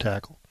we need a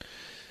tackle.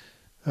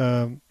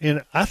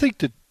 And I think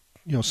that,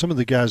 some of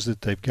the guys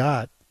that they've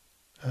got,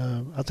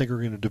 I think are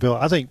going to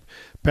develop. I think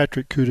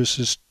Patrick Kudus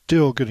is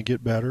still going to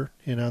get better,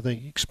 and I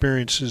think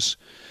experience is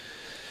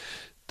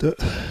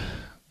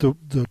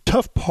the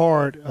tough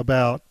part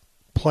about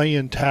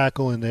playing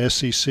tackle in the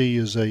SEC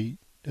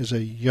as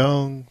a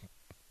young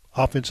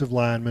offensive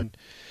lineman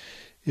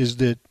is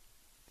that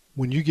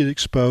when you get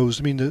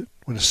exposed, when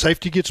a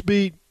safety gets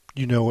beat,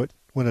 you know it.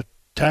 When a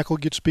tackle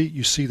gets beat,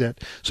 you see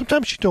that.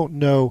 Sometimes you don't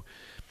know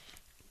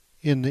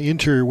in the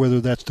interior whether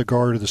that's the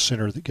guard or the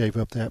center that gave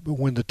up that. But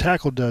when the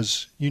tackle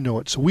does, you know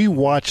it. So we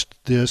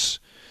watched this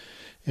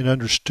and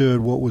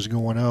understood what was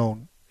going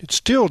on. It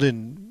still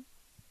didn't,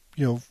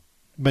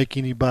 make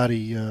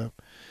anybody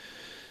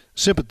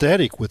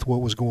sympathetic with what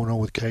was going on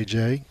with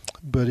KJ,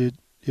 but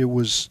it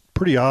was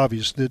pretty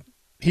obvious that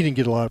he didn't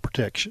get a lot of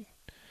protection.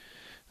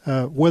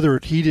 Whether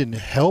he didn't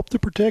help the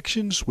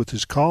protections with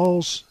his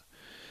calls,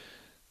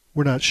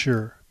 we're not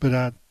sure. But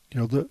I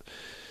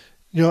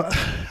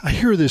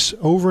hear this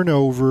over and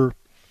over.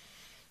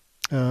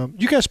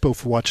 You guys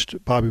both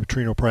watched Bobby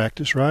Petrino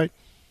practice, right?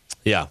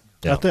 Yeah.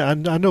 I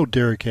know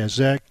Derek has.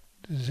 Zach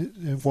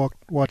have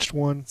watched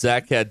one.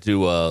 Zach had to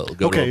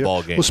go to a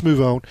ball game. Let's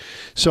move on.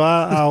 So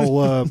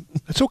I'll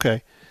it's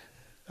okay.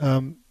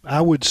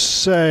 I would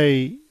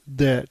say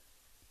that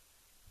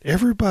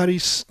everybody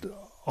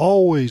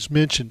always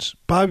mentions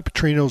Bobby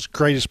Petrino's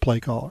greatest play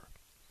caller.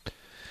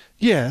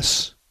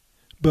 Yes,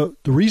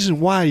 but the reason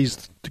why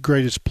he's the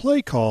greatest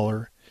play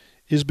caller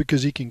is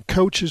because he can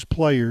coach his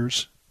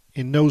players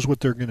and knows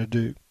what they're going to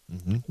do.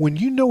 Mm-hmm. When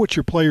you know what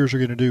your players are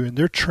going to do and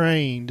they're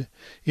trained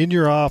in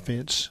your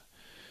offense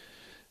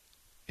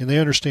and they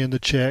understand the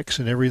checks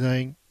and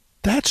everything,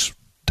 that's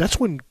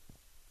when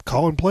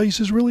calling plays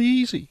is really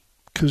easy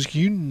because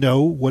you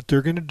know what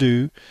they're going to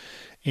do.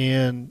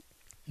 And,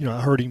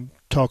 I heard him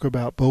talk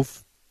about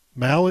both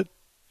Mallett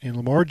and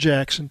Lamar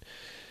Jackson,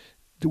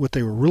 what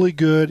they were really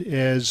good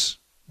as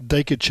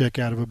they could check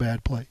out of a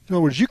bad play. In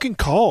other words, you can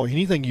call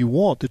anything you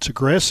want that's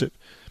aggressive,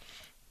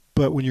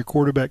 but when your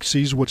quarterback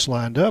sees what's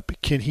lined up,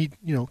 can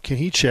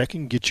he check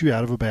and get you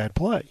out of a bad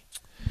play?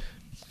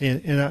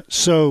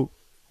 So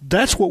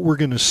that's what we're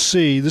going to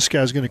see. This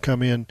guy's going to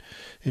come in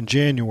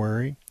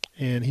January,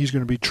 and he's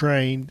going to be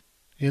trained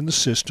in the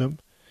system,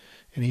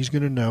 and he's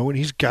going to know, and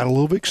he's got a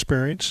little bit of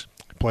experience.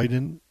 Played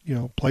in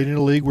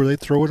a league where they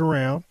throw it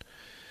around.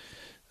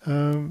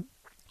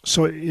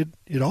 So it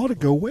ought to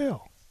go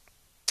well.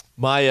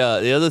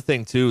 The other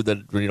thing too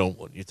that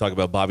when you talk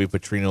about Bobby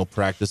Petrino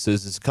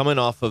practices is coming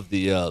off of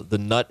the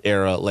nut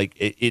era. Like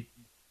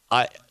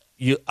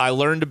I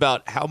learned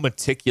about how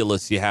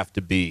meticulous you have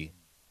to be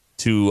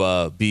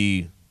to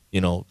be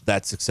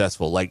that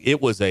successful. Like it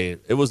was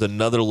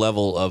another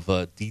level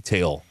of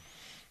detail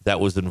that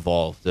was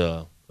involved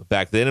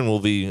back then, and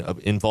will be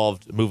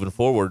involved moving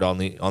forward on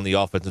the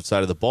offensive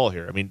side of the ball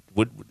here. I mean,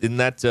 isn't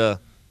that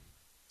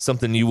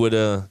something you would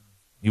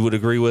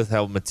agree with,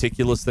 how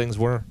meticulous things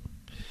were?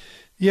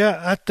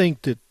 Yeah, I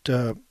think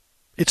that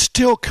it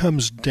still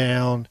comes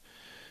down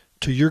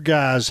to your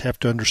guys have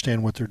to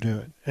understand what they're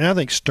doing, and I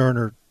think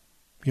Sterner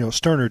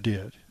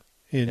did,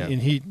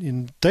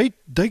 and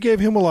they gave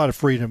him a lot of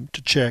freedom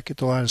to check at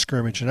the line of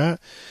scrimmage, and I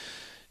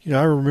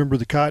remember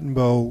the Cotton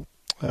Bowl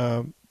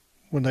when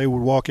they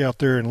would walk out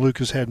there and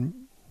Lucas had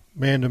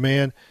man to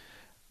man.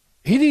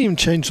 He didn't even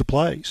change the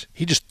plays;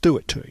 he just threw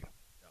it to him.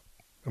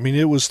 I mean,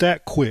 it was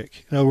that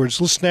quick. In other words,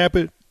 let's snap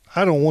it.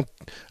 I don't want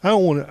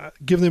to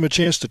give them a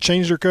chance to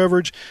change their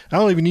coverage. I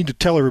don't even need to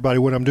tell everybody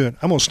what I'm doing.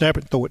 I'm going to snap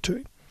it and throw it to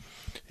him,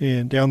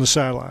 and down the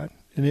sideline.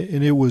 And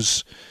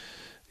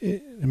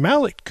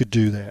Mallett could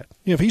do that.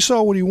 If he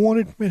saw what he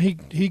wanted, man,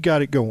 he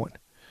got it going.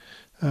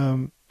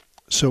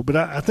 But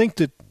I think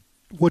that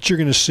what you're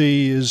going to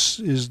see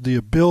is the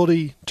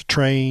ability to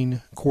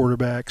train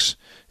quarterbacks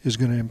is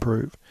going to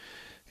improve.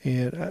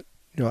 And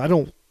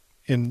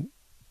and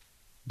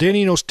Dan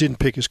Enos didn't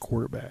pick his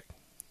quarterback.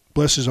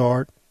 Bless his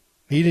heart.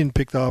 He didn't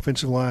pick the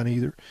offensive line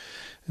either.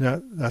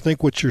 And I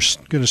think what you're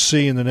going to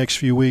see in the next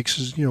few weeks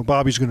is,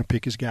 Bobby's going to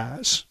pick his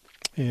guys.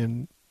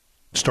 And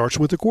it starts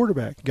with the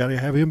quarterback. Got to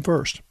have him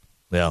first.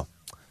 Yeah.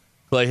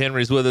 Clay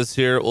Henry's with us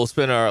here. We'll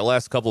spend our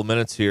last couple of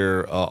minutes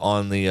here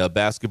on the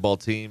basketball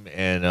team.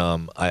 And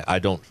I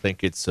don't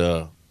think it's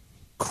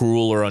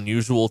cruel or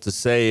unusual to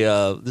say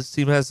this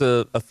team has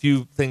a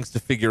few things to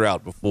figure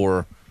out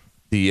before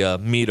the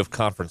meat of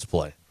conference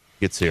play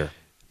gets here.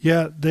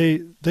 Yeah,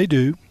 they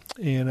do.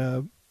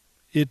 And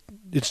it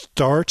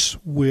starts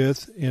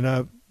with, and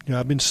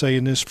I've been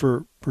saying this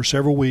for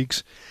several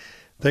weeks,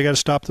 they got to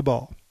stop the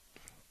ball.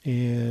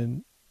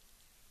 And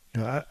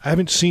I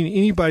haven't seen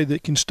anybody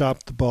that can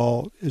stop the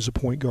ball as a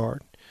point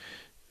guard.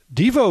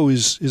 Devo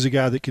is a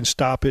guy that can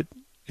stop it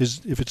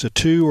if it's a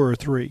 2 or a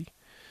 3,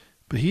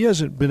 but he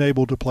hasn't been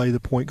able to play the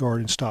point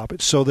guard and stop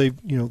it. So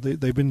they've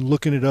been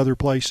looking at other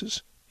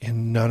places,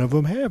 and none of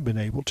them have been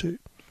able to.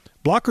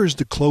 Blocker is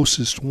the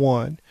closest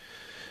one,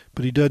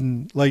 but he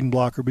doesn't, Layden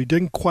Blocker, but he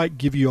doesn't quite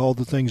give you all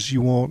the things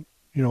you want,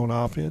 on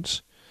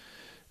offense.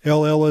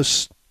 L.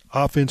 Ellis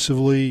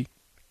offensively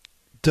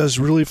does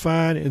really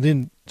fine, and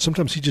then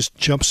sometimes he just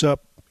jumps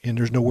up and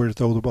there's nowhere to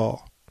throw the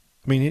ball.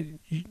 I mean,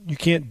 you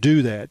can't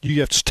do that. You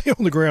have to stay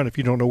on the ground if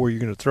you don't know where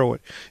you're going to throw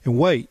it and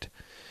wait.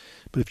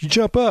 But if you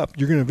jump up,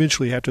 you're going to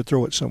eventually have to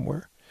throw it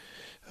somewhere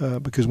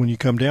because when you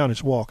come down,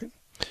 it's walking.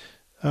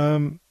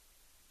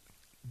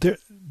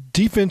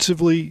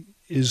 Defensively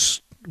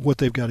is what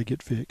they've got to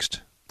get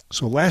fixed.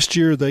 So last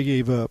year they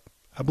gave up,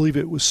 I believe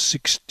it was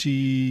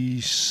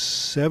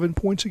 67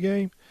 points a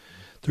game.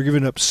 They're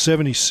giving up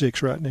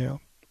 76 right now,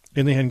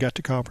 and they hadn't got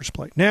to conference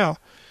play. Now,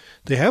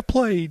 they have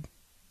played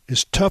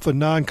as tough a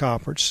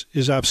non-conference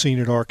as I've seen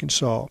at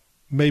Arkansas,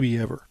 maybe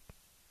ever.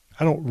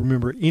 I don't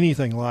remember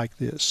anything like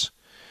this.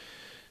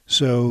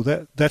 So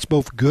that's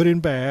both good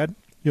and bad.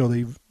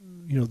 They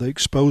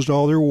exposed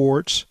all their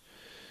warts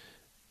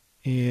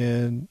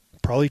and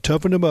probably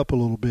toughened them up a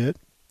little bit,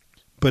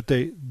 but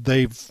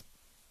they've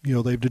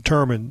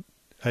determined,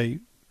 hey,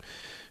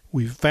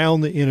 we've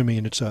found the enemy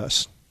and it's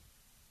us.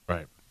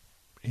 Right.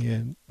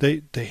 And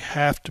they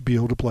have to be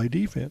able to play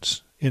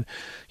defense. And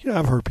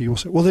I've heard people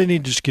say, well, they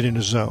need to just get in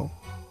the zone.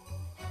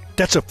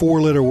 That's a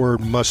 4-letter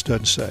word must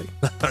doesn't say.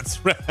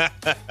 That's right.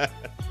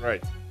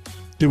 Right.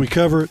 Did we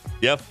cover it?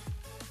 Yep.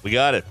 We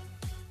got it.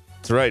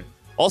 That's right.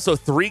 Also,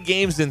 3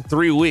 games in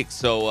 3 weeks.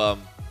 So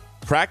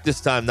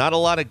practice time, not a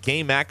lot of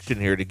game action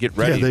here to get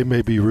ready. Yeah, they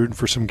may be rooting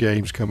for some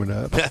games coming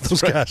up.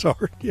 Those right. guys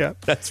are. Yeah.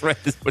 That's right.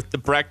 With the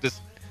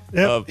practice.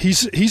 Yep.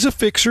 He's a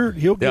fixer.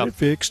 He'll get it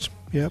fixed.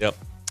 Yep.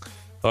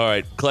 All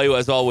right. Clay,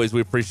 as always, we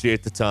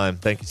appreciate the time.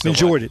 Thank you so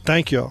much. Enjoyed it.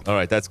 Thank you. All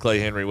right. That's Clay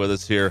Henry with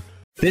us here.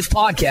 This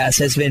podcast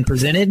has been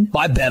presented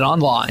by Bet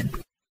Online.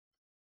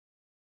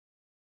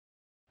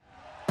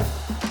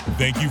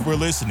 Thank you for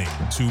listening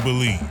to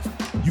Believe.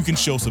 You can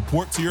show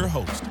support to your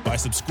host by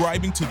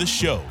subscribing to the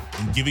show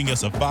and giving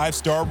us a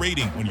 5-star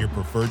rating on your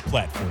preferred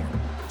platform.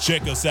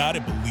 Check us out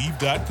at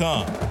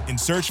Believe.com and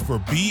search for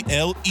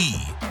BLEAV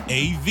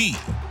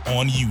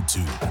on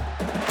YouTube.